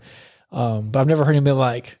concern. But I've never heard him be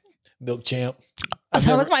like milk champ.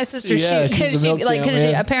 That was my sister. Yeah, Because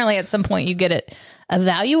apparently at some point you get it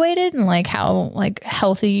evaluated and like how like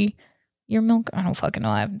healthy your milk. I don't fucking know.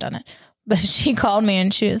 I haven't done it. But she called me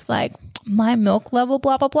and she was like, my milk level,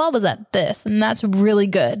 blah, blah, blah, was at this. And that's really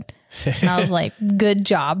good. And I was like, good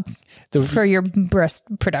job for your breast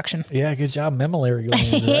production. Yeah, good job. Mammillary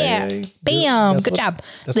glands. Yeah. Right? Bam. Good job.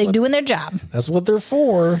 They're doing their job. That's what they're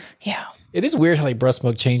for. Yeah. It is weird how like breast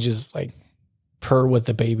milk changes like per what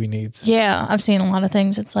the baby needs. Yeah. I've seen a lot of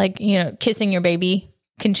things. It's like, kissing your baby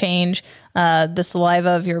can change. The saliva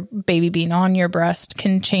of your baby being on your breast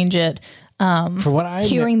can change it. From what I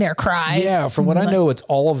hearing their cries. Yeah, from what I know, it's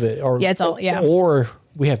all of it. Or Yeah, it's all- yeah. Or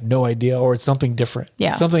we have no idea, or it's something different.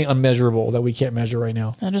 Yeah. Something unmeasurable that we can't measure right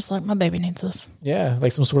now. I just like, my baby needs this. Yeah.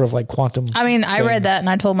 Like some sort of like quantum. I mean, I thing. read that and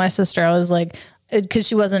I told my sister, I was like, because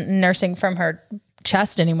she wasn't nursing from her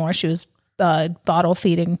chest anymore. She was bottle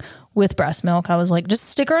feeding with breast milk. I was like, just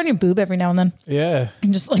stick her on your boob every now and then. Yeah.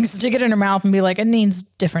 And just like stick it in her mouth and be like, it needs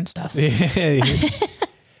different stuff.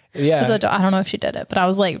 Yeah. So I don't know if she did it, but I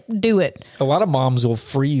was like, do it. A lot of moms will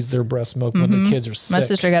freeze their breast milk when the kids are sick. My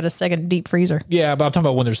sister got a second deep freezer. Yeah, but I'm talking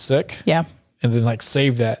about when they're sick. Yeah. And then like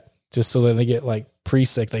save that just so that they get like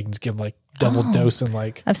pre-sick, they can give them like double dose and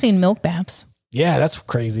like. I've seen milk baths, Yeah, that's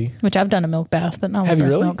crazy. which I've done a milk bath, but not Have with you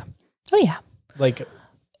breast really? milk. Oh yeah. Like,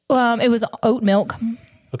 It was oat milk,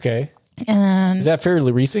 okay. and Is that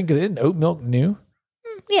fairly recent? Because isn't oat milk new?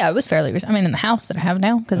 yeah, it was fairly recent. I mean, in the house that I have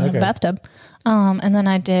now because I have a Okay. bathtub. And then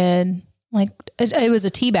I did like it was a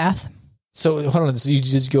tea bath. So hold on. So you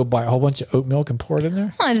just go buy a whole bunch of oat milk and pour it in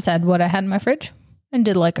there? I just had what I had in my fridge and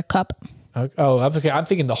did like a cup. Oh, I'm okay. I'm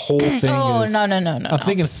thinking the whole thing. Oh is, no! I'm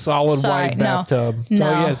thinking solid Sorry, white no. bathtub. So No.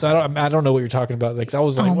 yeah, so I don't know what you're talking about. Like, 'cause I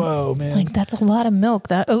was like, whoa, man. Like that's a lot of milk.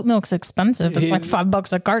 That oat milk's expensive. It's like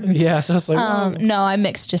 $5 a carton. Yeah, so it's like, whoa. No, I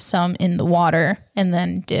mixed just some in the water and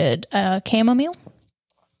then did a chamomile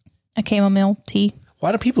tea.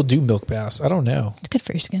 Why do people do milk baths? I don't know. It's good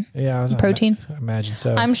for your skin. Yeah, Protein. I imagine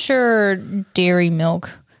so. I'm sure dairy milk,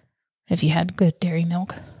 if you had good dairy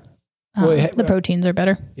milk, the proteins are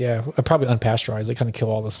better. Yeah, probably unpasteurized. They kind of kill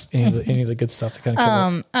all this any of the good stuff. They kind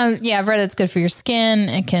of kill it. Yeah, I've read it's good for your skin.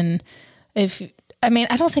 It can, I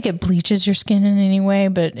don't think it bleaches your skin in any way,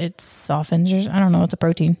 but it softens your. I don't know. It's a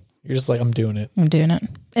protein. You're just like, I'm doing it. I'm doing it.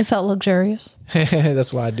 It felt luxurious.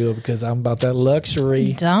 That's why I do it, because I'm about that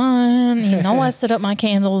luxury. Done. You know, I set up my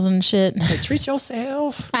candles and shit. Treat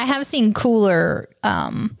yourself. I have seen cooler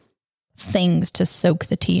things to soak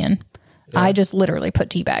the tea in. Yeah. I just literally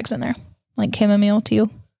put tea bags in there, like chamomile tea.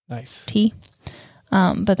 Nice. Tea.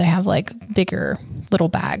 But they have like bigger little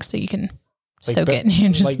bags so you can soak it. And you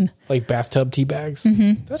just like bathtub tea bags.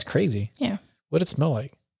 Mm-hmm. That's crazy. Yeah. What did it smell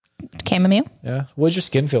like? Chamomile. Yeah. What does your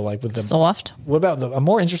skin feel like with them? Soft. What about I'm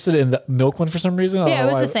more interested in the milk one for some reason. Yeah, it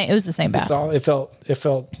was the same. It was the same bath. It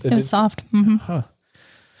was soft. Mm-hmm. Huh.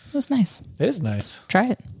 It was nice. It is nice. Try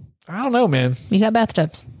it. I don't know, man. You got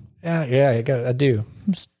bathtubs. Yeah, I do.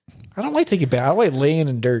 I don't like taking a bath. I like laying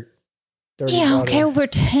in dirt. Dirty water. Okay, we're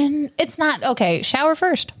 10. It's not okay. Shower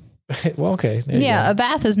first. Well, okay. Yeah, a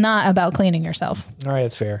bath is not about cleaning yourself. All right,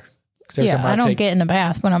 that's fair. Yeah, I don't get in a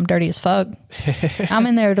bath when I'm dirty as fuck. I'm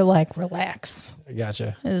in there to like relax. I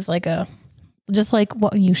gotcha. It's like just like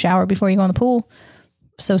what you shower before you go in the pool.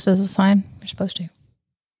 So says the sign. You're supposed to.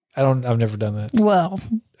 I've never done that. Well,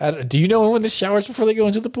 do you know when the showers before they go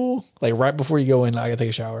into the pool? Like right before you go in, I gotta take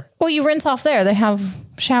a shower. Well, you rinse off there. They have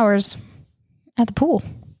showers at the pool.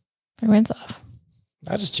 You rinse off.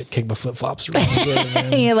 I just kick my flip flops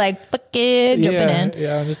around. You're like, fuck it, jumping in.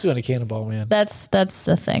 Yeah, I'm just doing a cannonball, man. That's the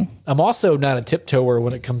thing. I'm also not a tiptoeer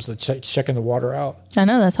when it comes to checking the water out. I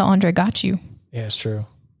know that's how Andre got you. Yeah, it's true.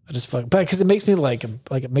 I just but because it makes me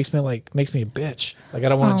it makes me a bitch. Like I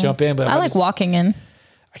don't want to jump in, but I like walking in.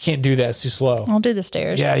 I can't do that. It's too slow. I'll do the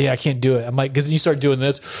stairs. Yeah, I can't do it. I'm like, because you start doing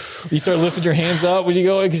this, you start lifting your hands up when you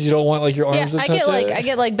go in because you don't want like your arms to touch it. I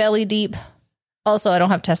get like belly deep. Also, I don't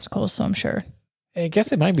have testicles, so I'm sure. I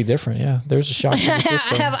guess it might be different. Yeah, there's a shock to the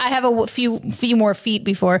system. I have a few more feet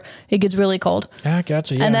before it gets really cold. Yeah,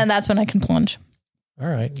 gotcha. Yeah. And then that's when I can plunge. All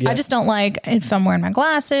right. Yeah. I just don't like if I'm wearing my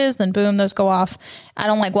glasses, then boom, those go off. I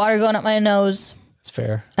don't like water going up my nose. That's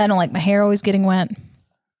fair. I don't like my hair always getting wet.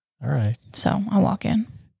 All right. So I walk in.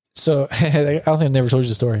 So I don't think I never told you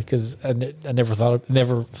the story because I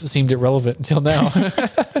never seemed irrelevant until now.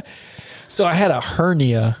 So I had a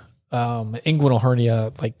hernia, inguinal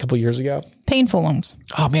hernia, like a couple years ago. Painful ones.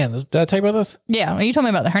 Oh man, did I tell you about this? Yeah, you told me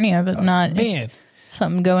about the hernia, but not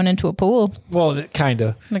something going into a pool. Well, kind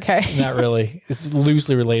of. Okay. Not really. It's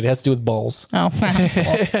loosely related. It has to do with balls. Oh.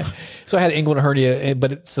 So I had an inguinal hernia,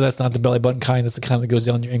 but so that's not the belly button kind. It's the kind that goes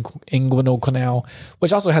down your inguinal canal,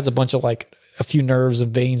 which also has a bunch of like a few nerves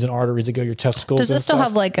and veins and arteries that go to your testicles. Does this still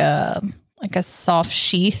have like a soft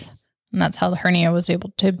sheath? And that's how the hernia was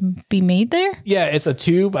able to be made there? Yeah, it's a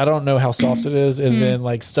tube. I don't know how soft it is. And then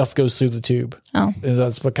like stuff goes through the tube. Oh. And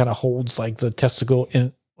that's what kind of holds like the testicle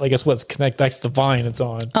in. I guess what's that's the vine it's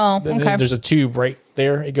on. Oh, okay. Okay. There's a tube right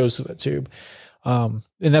there. It goes through that tube. And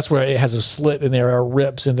that's where it has a slit and there are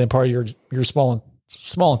rips. And then part of your small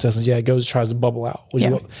intestines, it tries to bubble out.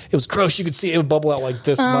 It was gross. You could see it would bubble out like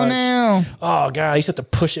this much. No. Oh God, I used to have to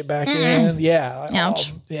push it back in. Yeah.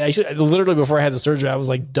 Ouch. Literally before I had the surgery, I was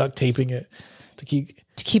like duct taping it to keep.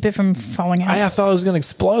 To keep it from falling out. I thought it was going to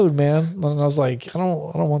explode, man. And I was like, I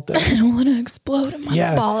don't want that. I don't want to explode in my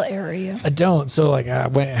Yeah. ball area. I don't. So like I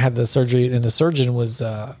went and had the surgery, and the surgeon was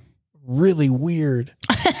really weird.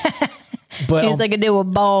 But He's like, I deal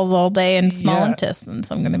with balls all day and small Yeah.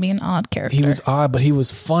 intestines. I'm going to be an odd character. he was odd, but he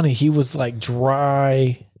was funny. He was like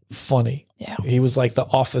dry funny. Yeah. He was like The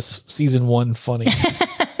Office season 1 funny.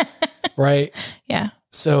 Right? Yeah.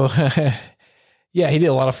 So yeah, he did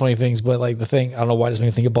a lot of funny things, but like the thing, I don't know why it just made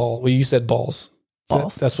me think of ball. Well, you said balls.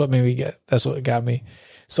 Balls. That's what made me that's what got me.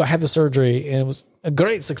 So I had the surgery and it was a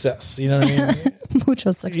great success. You know what I mean?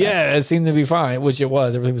 Mucho success. Yeah, it seemed to be fine, which it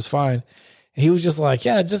was. Everything was fine. And he was just like,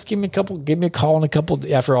 yeah, just give me a call in a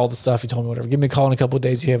couple, after all the stuff he told me, whatever, give me a call in a couple of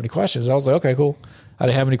days if you have any questions. I was like, okay, cool. I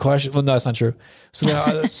didn't have any questions. Well, no, that's not true. So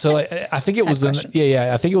then, I think it was I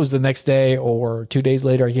think it was the next day or 2 days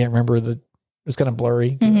later. I can't remember it's kind of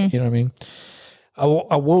blurry. You know what I mean? I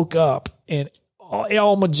woke up and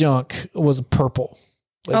all my junk was purple.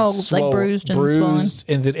 Like bruised and swollen.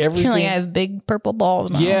 And then I everything. feel like I have big purple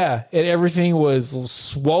balls now. Yeah, and everything was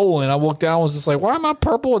swollen. I woke down, was just like, "Why am I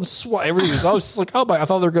purple and swollen?" Everything was. I was just like, "Oh my!" I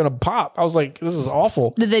thought they were gonna pop. I was like, "This is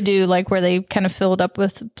awful." Did they do like where they kind of filled up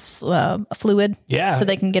with fluid? Yeah. So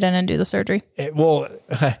they can get in and do the surgery? So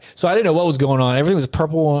I didn't know what was going on. Everything was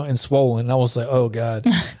purple and swollen. I was like, "Oh God,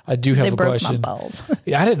 I do have They a broke question." my balls.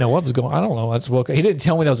 Yeah, I didn't know what was going on. I don't know. That's woke. He didn't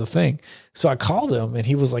tell me that was a thing. So I called him, and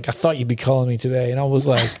he was like, "I thought you'd be calling me today," and I was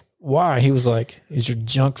like. Why? He was like, "Is your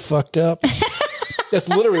junk fucked up?" That's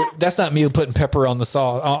not me putting pepper on the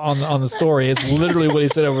sauce on the story. It's literally what he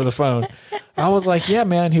said over the phone. I was like, "Yeah,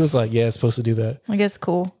 man." He was like, "Yeah, it's supposed to do that." I guess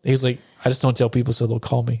cool. He was like, "I just don't tell people so they'll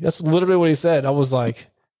call me." That's literally what he said. I was like,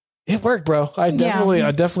 "It worked, bro. I definitely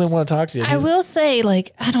want to talk to you." I will say,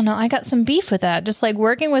 like, I don't know, I got some beef with that. Just like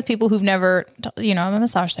working with people who've never, I'm a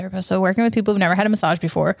massage therapist. So working with people who've never had a massage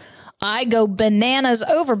before, I go bananas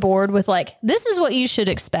overboard with like, this is what you should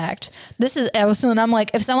expect. And I'm like,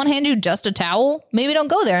 if someone hands you just a towel, maybe don't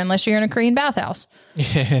go there unless you're in a Korean bathhouse.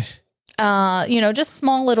 Just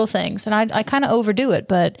small little things. And I kind of overdo it,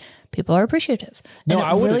 but people are appreciative. No,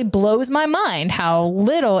 And it really blows my mind how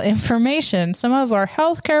little information some of our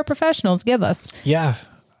healthcare professionals give us. Yeah.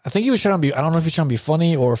 I think he was trying to be, I don't know if he was trying to be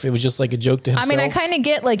funny or if it was just like a joke to himself. I mean, I kind of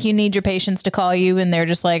get like you need your patients to call you and they're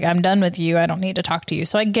just like, I'm done with you. I don't need to talk to you.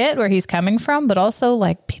 So I get where he's coming from, but also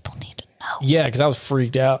like people need to know. Yeah, because I was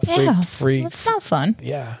freaked out. It's not fun.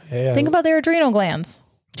 Yeah. Think about their adrenal glands.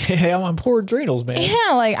 Yeah, my poor adrenals, man.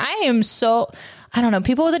 Yeah, like I am so, I don't know,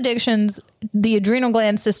 people with addictions, the adrenal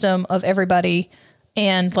gland system of everybody,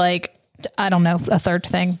 and like, I don't know, a third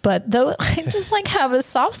thing, but though I just like have a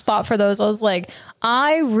soft spot for those. I was like,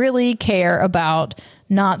 I really care about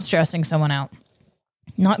not stressing someone out,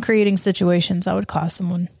 not creating situations that would cause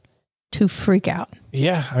someone to freak out.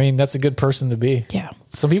 Yeah, I mean, that's a good person to be. Yeah.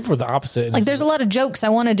 Some people are the opposite. Like there's a lot of jokes I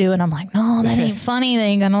want to do and I'm like, no, that ain't funny. They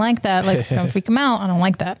ain't gonna like that. Like it's gonna freak them out. I don't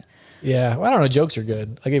like that. Yeah. Well, I don't know. Jokes are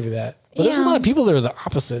good. I'll give you that. But there's a lot of people that are the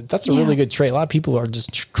opposite. That's a really good trait. A lot of people are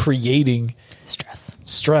just creating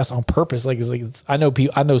stress on purpose. Like, I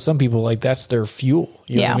know some people like that's their fuel.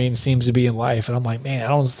 You know what I mean? Seems to be in life. And I'm like, man, I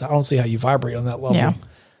don't see how you vibrate on that level. Yeah.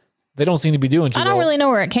 They don't seem to be doing too well. I don't really know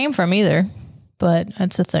where it came from either, but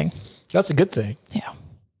that's a thing. That's a good thing. Yeah.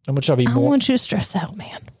 I'm gonna try to be more. I want you to stress out,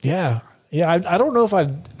 man. Yeah. Yeah. I don't know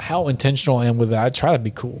how intentional I am with that. I try to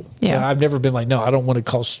be cool. Yeah. I've never been like, no, I don't want to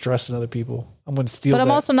cause stress in other people. I'm going to steal But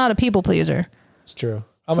I'm also not a people pleaser. It's true.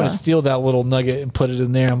 I'm going to steal that little nugget and put it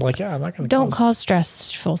in there. I'm like, yeah, I'm not going to. Don't cause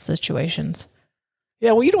stressful situations.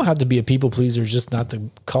 Yeah. Well, you don't have to be a people pleaser just not to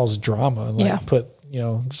cause drama and like put,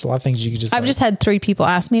 just a lot of things you could just. I've just had 3 people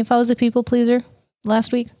ask me if I was a people pleaser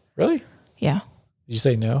last week. Really? Yeah. Did you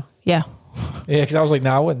say no? Yeah. Yeah, because I was like,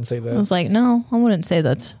 no, I wouldn't say that. I was like, no, I wouldn't say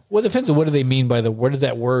that. Well, it depends on what do they mean by what does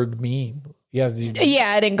that word mean? Yeah,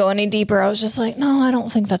 I didn't go any deeper. I was just like, no, I don't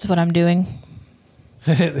think that's what I'm doing.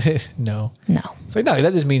 No. It's like, no,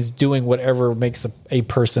 that just means doing whatever makes a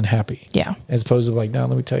person happy. Yeah. As opposed to like, no,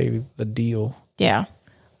 let me tell you the deal. Yeah.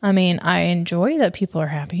 I mean, I enjoy that people are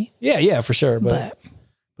happy. Yeah, for sure. But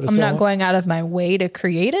I'm not going out of my way to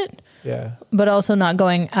create it. Yeah. But also not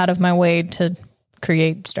going out of my way to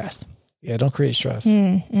create stress. Yeah, don't create stress.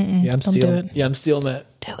 Yeah, I'm stealing that.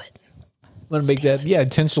 Do it. I'm going to make that,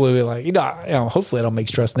 intentionally like, hopefully I don't make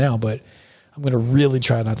stress now, but I'm going to really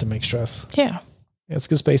try not to make stress. Yeah. It's a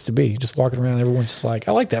good space to be. Just walking around, everyone's just like,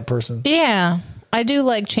 I like that person. Yeah. I do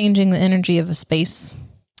like changing the energy of a space.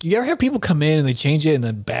 You ever have people come in and they change it in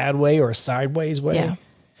a bad way or a sideways way? Yeah.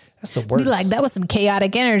 That's the worst. Be like, that was some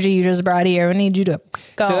chaotic energy you just brought here. We need you to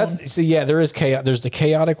go. So there is chaos. There's the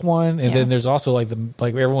chaotic one, and then there's also like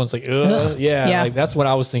everyone's like, ugh. Yeah, like that's what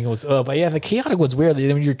I was thinking was, but yeah, the chaotic one's weird.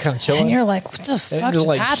 Then you're kind of chilling, and you're like, what the fuck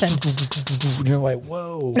just happened? And you're like,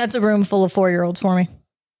 whoa. That's a room full of 4-year-olds for me.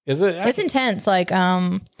 Is it? It's intense. Like,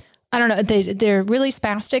 I don't know. They're really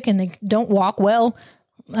spastic and they don't walk well.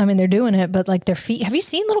 I mean, they're doing it, but like their feet. Have you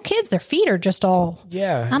seen little kids? Their feet are just all.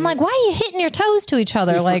 Yeah. I'm like, why are you hitting your toes to each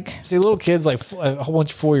other? See, little kids, like a whole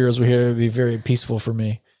bunch of 4-year-olds were here. It'd be very peaceful for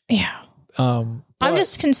me. Yeah. I'm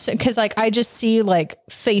just concerned because like I just see like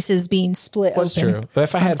faces being split. That's true. But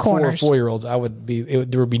if I had 4 4-year-olds, I would be.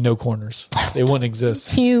 There would be no corners. They wouldn't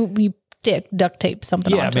exist. You duct tape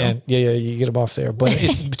something. Yeah, man. Them. Yeah. You get them off there. But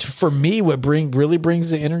it's for me. What really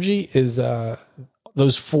brings the energy is those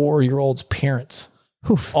 4-year-olds' parents.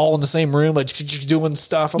 Oof. All in the same room, like doing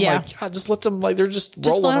stuff. I'm like, God, just let them, like, they're just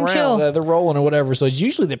rolling around. Chill. They're rolling or whatever. So it's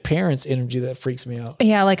usually the parents' energy that freaks me out.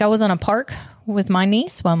 Yeah, like I was on a park with my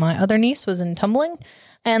niece while my other niece was in tumbling.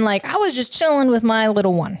 And like I was just chilling with my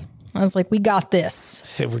little one. I was like, we got this.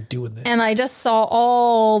 We're doing this. And I just saw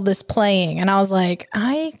all this playing. And I was like,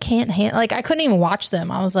 I can't handle, like, I couldn't even watch them.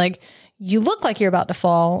 I was like, you look like you're about to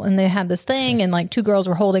fall. And they had this thing and like 2 girls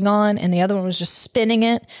were holding on and the other one was just spinning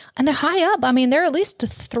it. And they're high up. I mean, they're at least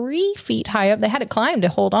 3 feet high up. They had to climb to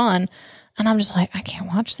hold on. And I'm just like, I can't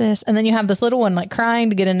watch this. And then you have this little one like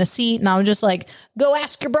crying to get in the seat. And I was just like, go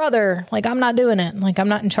ask your brother. Like, I'm not doing it. Like, I'm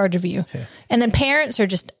not in charge of you. Yeah. And then parents are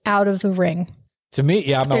just out of the ring. To me,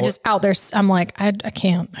 yeah, they're just out there. I'm like, I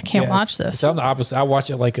can't watch this. So I'm the opposite. I watch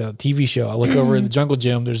it like a TV show. I look over at the jungle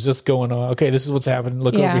gym. There's this going on. Okay, this is what's happening.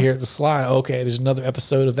 Look over here at the slide. Okay, there's another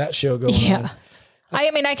episode of that show going on.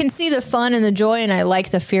 I mean, I can see the fun and the joy, and I like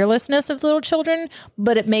the fearlessness of little children,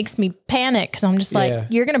 but it makes me panic because I'm just like,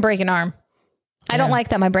 you're going to break an arm. I don't like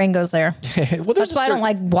that my brain goes there. That's why I don't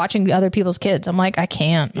like watching other people's kids. I'm like, I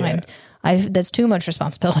can't. That's too much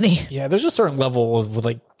responsibility. Yeah, there's a certain level with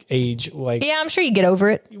like age, like I'm sure you get over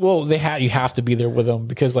it. Well, you have to be there with them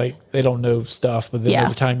because like they don't know stuff, but then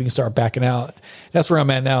over time you can start backing out. That's where I'm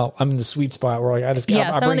at now. I'm in the sweet spot where like I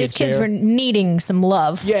some of these kids were needing some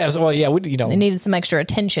love. Yeah, so they needed some extra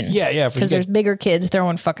attention. Yeah, because there's bigger kids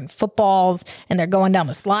throwing fucking footballs and they're going down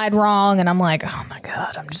the slide wrong, and I'm like, oh my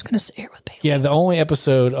god, I'm just gonna sit here with Bailey. Yeah, the only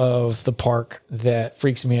episode of the park that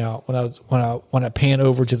freaks me out when I pan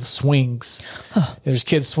over to the swings, there's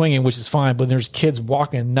kids swinging, which is fine, but there's kids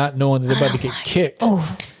walking, not knowing that they're about to get kicked.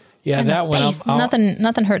 Oh, yeah, that one.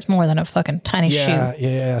 Nothing hurts more than a fucking tiny shoe.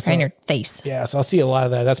 Yeah, right in your face. Yeah, so I'll see a lot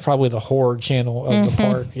of that. That's probably the horror channel of the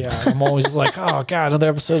park. Yeah, I'm always just like, oh god, another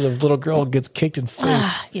episode of little girl gets kicked in the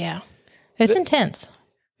face. Yeah, it's intense.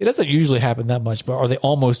 It doesn't usually happen that much, but are they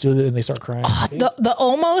almost do it and they start crying? The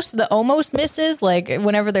almost misses, like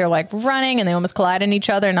whenever they're like running and they almost collide in each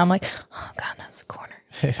other, and I'm like, oh god, that's the corner.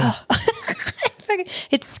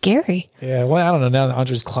 It's scary. Yeah, well, I don't know. Now that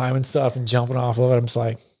Andre's climbing stuff and jumping off of it, I'm just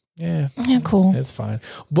like, yeah, cool. It's fine.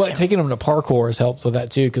 But taking him to parkour has helped with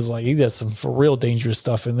that too, because like he does some for real dangerous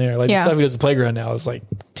stuff in there. Like the stuff he does at the playground now is like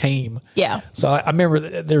tame. Yeah. So I remember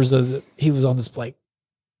he was on this like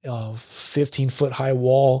 15-foot high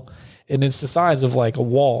wall, and it's the size of like a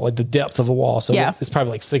wall, like the depth of a wall. So it's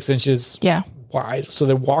probably like 6 inches wide. So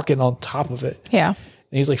they're walking on top of it. Yeah.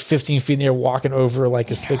 And he's like 15 feet in the air walking over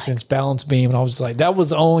like a 6-inch balance beam. And I was just like, that was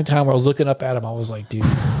the only time where I was looking up at him. I was like, dude,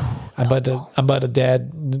 I'm about to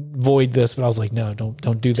dad void this. But I was like, no,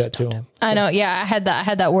 don't do that to him. I know. Yeah. I had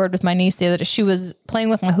that word with my niece the other day. She was playing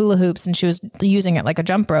with my hula hoops and she was using it like a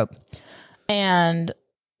jump rope. And,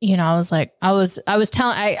 I was like, I was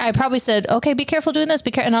telling, I probably said, okay, be careful doing this.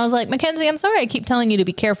 And I was like, Mackenzie, I'm sorry. I keep telling you to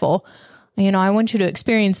be careful. I want you to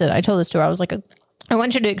experience it. I told this to her. I was like, I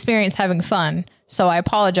want you to experience having fun. So I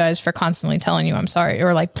apologize for constantly telling you I'm sorry,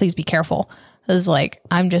 or like, please be careful. I was like,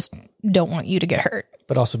 don't want you to get hurt.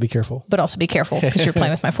 But also be careful. Because you're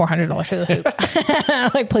playing with my $400 hula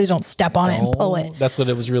hoop. Like, please don't step on it and pull it. That's what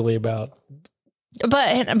it was really about.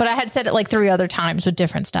 But I had said it like 3 other times with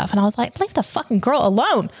different stuff. And I was like, leave the fucking girl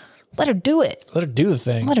alone. Let her do it. Let her do the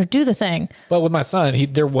thing. But with my son,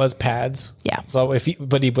 there was pads. Yeah. So he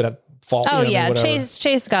would have fall. Oh yeah.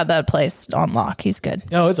 Chase got that place on lock. He's good.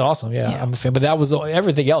 No, it's awesome. Yeah. I'm a fan, but that was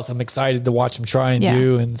everything else. I'm excited to watch him try and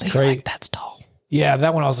do. And it's great. Like, that's tall. Yeah.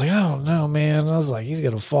 That one I was like, oh no, man. I was like, he's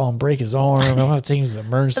going to fall and break his arm. I'm going to take him to the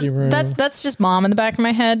emergency room. That's just mom in the back of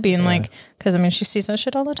my head being like, because she sees that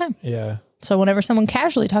shit all the time. Yeah. So whenever someone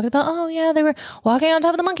casually talked about, oh yeah, they were walking on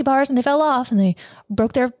top of the monkey bars and they fell off and they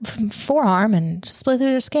broke their forearm and split through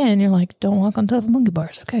their skin, you're like, don't walk on top of monkey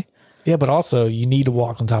bars, okay? Yeah, but also you need to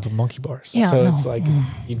walk on top of monkey bars. Yeah, so no. it's like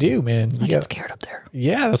you do, man. You I get scared up there.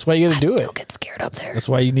 Yeah, that's why you got to do Still it. get scared up there. That's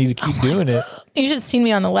why you need to keep doing it. You should see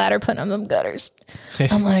me on the ladder putting on them gutters.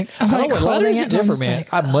 I'm like Ladders holding are it. different, man.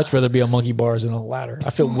 Like, I'd much rather be on monkey bars than on a ladder. I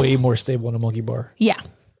feel way more stable on a monkey bar. yeah,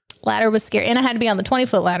 ladder was scary, and I had to be on the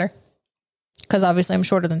 20-foot ladder because obviously I'm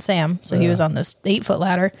shorter than Sam, so he was on this 8-foot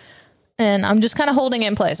ladder, and I'm just kind of holding it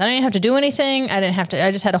in place. I didn't have to do anything. I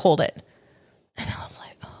just had to hold it, and I was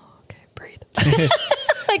like, oh, okay, breathe.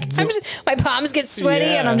 Like my palms get sweaty,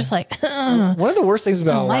 and I'm just like, One of the worst things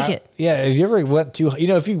about like it. Yeah, if you ever went too,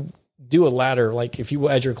 if you do a ladder, like if you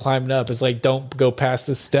as you're climbing up, it's like don't go past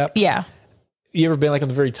this step. yeah. You ever been like on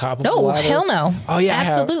the very top of the No, ladder? hell no. Oh yeah,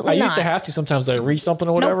 absolutely I not. used to have to sometimes like reach something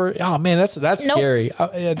or whatever. Oh man, that's scary.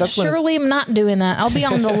 Yeah, that's when Surely I'm not doing that. I'll be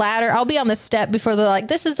on the ladder. I'll be on the step before they're like,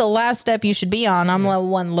 this is the last step you should be on. I'm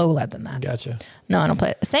one lower than that. Gotcha. No, I don't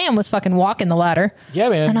play it. Sam was fucking walking the ladder. Yeah,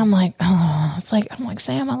 man. And I'm like, oh, I'm like,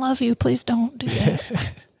 Sam, I love you. Please don't do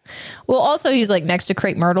that. Well, also he's like next to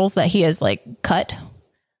crepe myrtles that he has like cut.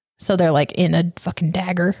 So they're like in a fucking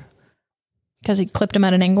dagger because he clipped them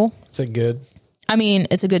at an angle. Is that good? I mean,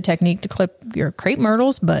 it's a good technique to clip your crepe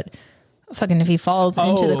myrtles, but fucking if he falls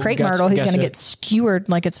into the crepe myrtle, he's going to get skewered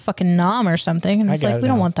like it's fucking Nam or something. And it's like, we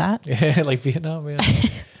don't want that. Yeah, like Vietnam, man.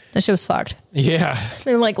 The show's fucked. Yeah.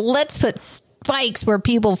 They're like, let's put spikes where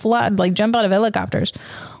people fly, like jump out of helicopters.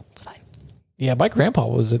 It's fine. Yeah, my grandpa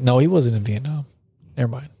he wasn't in Vietnam. Never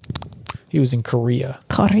mind. He was in Korea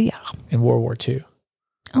in World War II.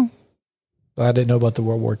 Oh. But I didn't know about the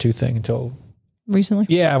World War II thing until Recently?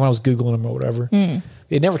 when I was Googling him or whatever.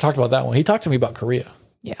 He never talked about that one. He talked to me about Korea.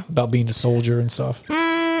 Yeah. About being a soldier and stuff.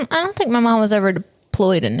 I don't think my mom was ever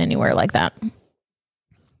deployed in anywhere like that.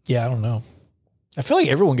 Yeah, I don't know. I feel like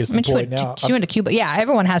everyone gets deployed now. She went to Cuba. Yeah,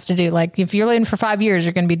 everyone has to do. Like, if you're living for 5 years,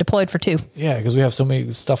 you're going to be deployed for 2. Yeah, because we have so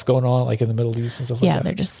many stuff going on, like in the Middle East and stuff like Yeah, that.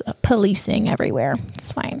 they're just policing everywhere.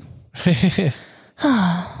 It's fine.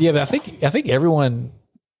 Yeah, but I think everyone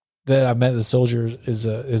that I met as a soldier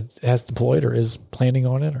has deployed or is planning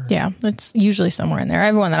on it. Or Yeah, it's usually somewhere in there.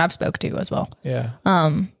 Everyone that I've spoke to as well. yeah,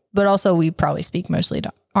 But also, we probably speak mostly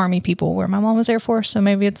to Army people where my mom was Air Force. So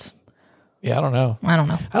maybe it's, yeah. I don't know. I don't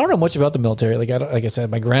know. I don't know much about the military. Like like I said,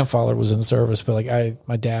 my grandfather was in the service, but like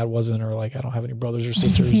my dad wasn't, or like I don't have any brothers or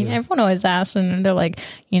sisters. Or, Everyone always asks, and they're like,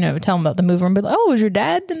 tell them about the mover and be like, oh, was your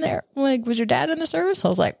dad in there? Like, was your dad in the service? I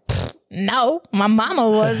was like, no, my mama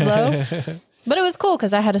was though. But it was cool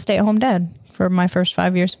because I had a stay-at-home dad for my first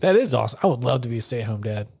 5 years. that is awesome. I would love to be a stay-at-home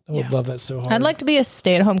dad. I would love that so hard. I'd like to be a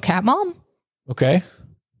stay-at-home cat mom, Okay,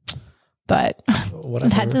 but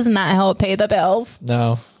whatever. that does not help pay the bills.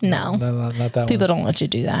 No, No. not that People one. don't let you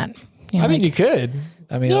do that. I mean, you could.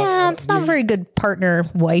 I mean, yeah, it's not very good partner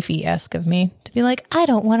wifey-esque of me to be like, I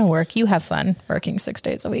don't want to work. You have fun working 6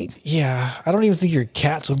 days a week. Yeah, I don't even think your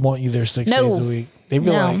cats would want you there 6 No. days a week. They'd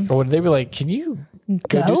be like, or would they be like, can you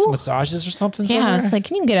go do Go? some massages or something? Yeah, somewhere? it's like,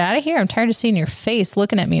 can you get out of here? I'm tired of seeing your face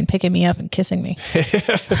looking at me and picking me up and kissing me.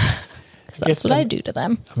 'Cause that's what I do to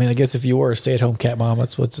them. I mean, I guess if you were a stay-at-home cat mom,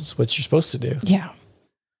 that's what you're supposed to do. Yeah.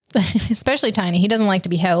 Especially Tiny. He doesn't like to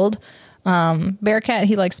be held. Bearcat,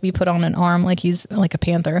 he likes to be put on an arm like he's like a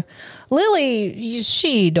panther. Lily,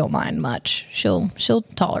 she don't mind much. She'll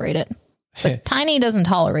tolerate it. But Tiny doesn't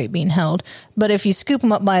tolerate being held. But if you scoop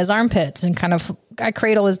him up by his armpits and I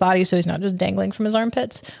cradle his body so he's not just dangling from his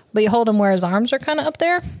armpits, but you hold him where his arms are kind of up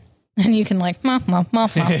there, and you can like, mom,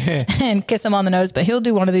 and kiss him on the nose. But he'll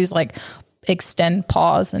do one of these like extend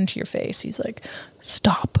paws into your face. He's like,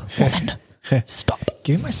 stop, woman, stop.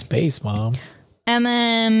 Give me my space, Mom. And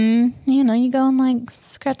then, you go and like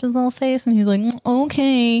scratch his little face and he's like,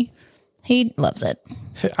 okay. He loves it.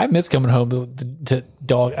 I miss coming home to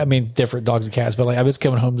dog. I mean, different dogs and cats, but like I miss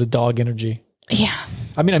coming home to dog energy. Yeah.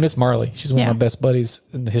 I mean, I miss Marley. She's one of Yeah. my best buddies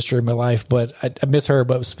in the history of my life, but I miss her,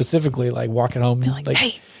 but specifically like walking home. Like,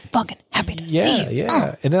 hey, fucking happy to see yeah, you.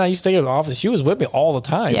 yeah. And then I used to take her to the office. She was with me all the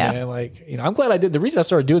time. Yeah. Man. Like, I'm glad I did. The reason I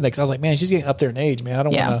started doing that, because I was like, man, she's getting up there in age, man. I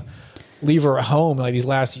don't Yeah. want to leave her at home like these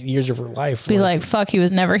last years of her life. Be like, fuck, he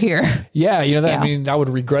was never here. yeah, that. Yeah. I mean, I would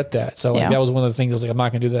regret that. So like, Yeah. that was one of the things I was like, I'm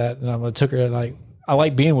not going to do that. And I took her and like, I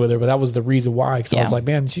like being with her, but that was the reason why. Because I was Yeah. like,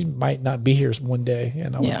 man, she might not be here one day,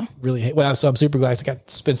 and I would Yeah. really hate. Well, so I'm super glad I got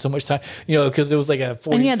to spend so much time, because it was like a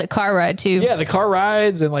 40. And you had the car ride too. Yeah, the car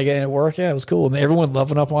rides and like at work, yeah, it was cool. And everyone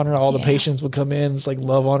loving up on her. All the Yeah. patients would come in, it's like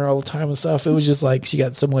love on her all the time and stuff. It was just like she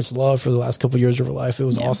got so much love for the last couple of years of her life. It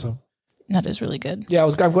was awesome. That is really good. Yeah, I'm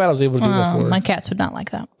glad I was able to do that for her. My cats would not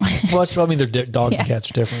like that. Well, I mean, their dogs and Yeah. cats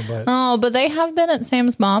are different, but Oh, but they have been at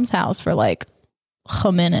Sam's mom's house for like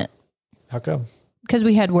a minute. how come? Because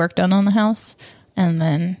we had work done on the house And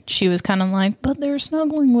then she was kind of like, but they're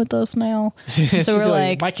snuggling with us now. So we're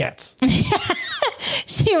like, my cats.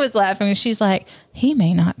 she was laughing. She's like, he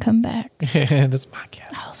may not come back. That's my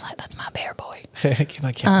cat. I was like, that's my bear boy. Get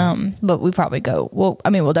my cat. But we probably go. Well, I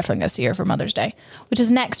mean, we'll definitely go see her for Mother's Day, which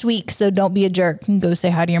is next week. So don't be a jerk and go say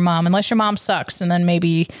hi to your mom, unless your mom sucks, and then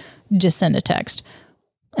maybe just send a text.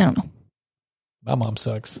 I don't know. My mom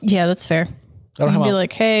sucks. Yeah, that's fair. I don't have be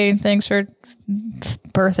like, hey, thanks for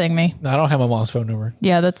birthing me. No, I don't have my mom's phone number.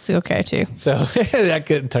 Yeah, that's okay too. So I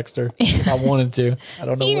couldn't text her if I wanted to. I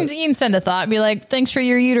don't know. You can send a thought and be like, thanks for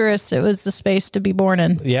your uterus. It was the space to be born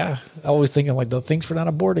in. Yeah. I always thinking like, thanks for not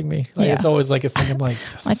aborting me. Like, Yeah. It's always like a thing. I'm like,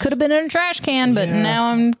 yes. I could have been in a trash can, but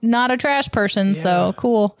now I'm not a trash person. So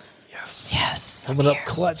cool. Yes. Yes. Coming up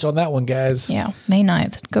clutch on that one, guys. Yeah. May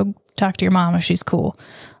 9th. Go talk to your mom if she's cool.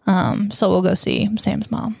 So we'll go see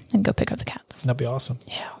Sam's mom and go pick up the cats. That'd be awesome.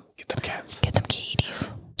 Yeah. Get them cats. Get them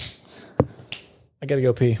kitties. I got to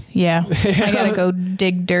go pee. Yeah. I got to go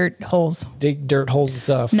dig dirt holes. Dig dirt holes and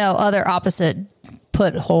stuff. No, other opposite.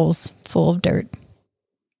 Put holes full of dirt.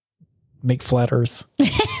 Make flat earth.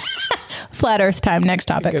 Flat earth time. Next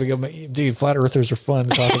topic. Gotta go. Dude, flat earthers are fun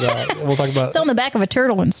to talk about. We'll talk about. It's on the back of a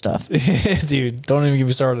turtle and stuff. Dude, don't even get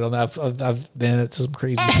me started on that. I've been into some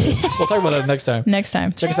crazy shit. We'll talk about that next time. Next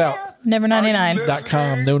time. Check us out. Never 99.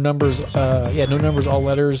 .com. No numbers. No numbers, all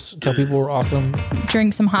letters. Tell people we're awesome.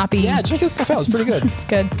 Drink some hoppy. Yeah, check this stuff out. It's pretty good. It's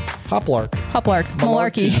good. Hoplark. Hoplark.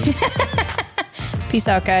 Malarkey. Peace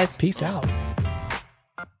out, guys. Peace out.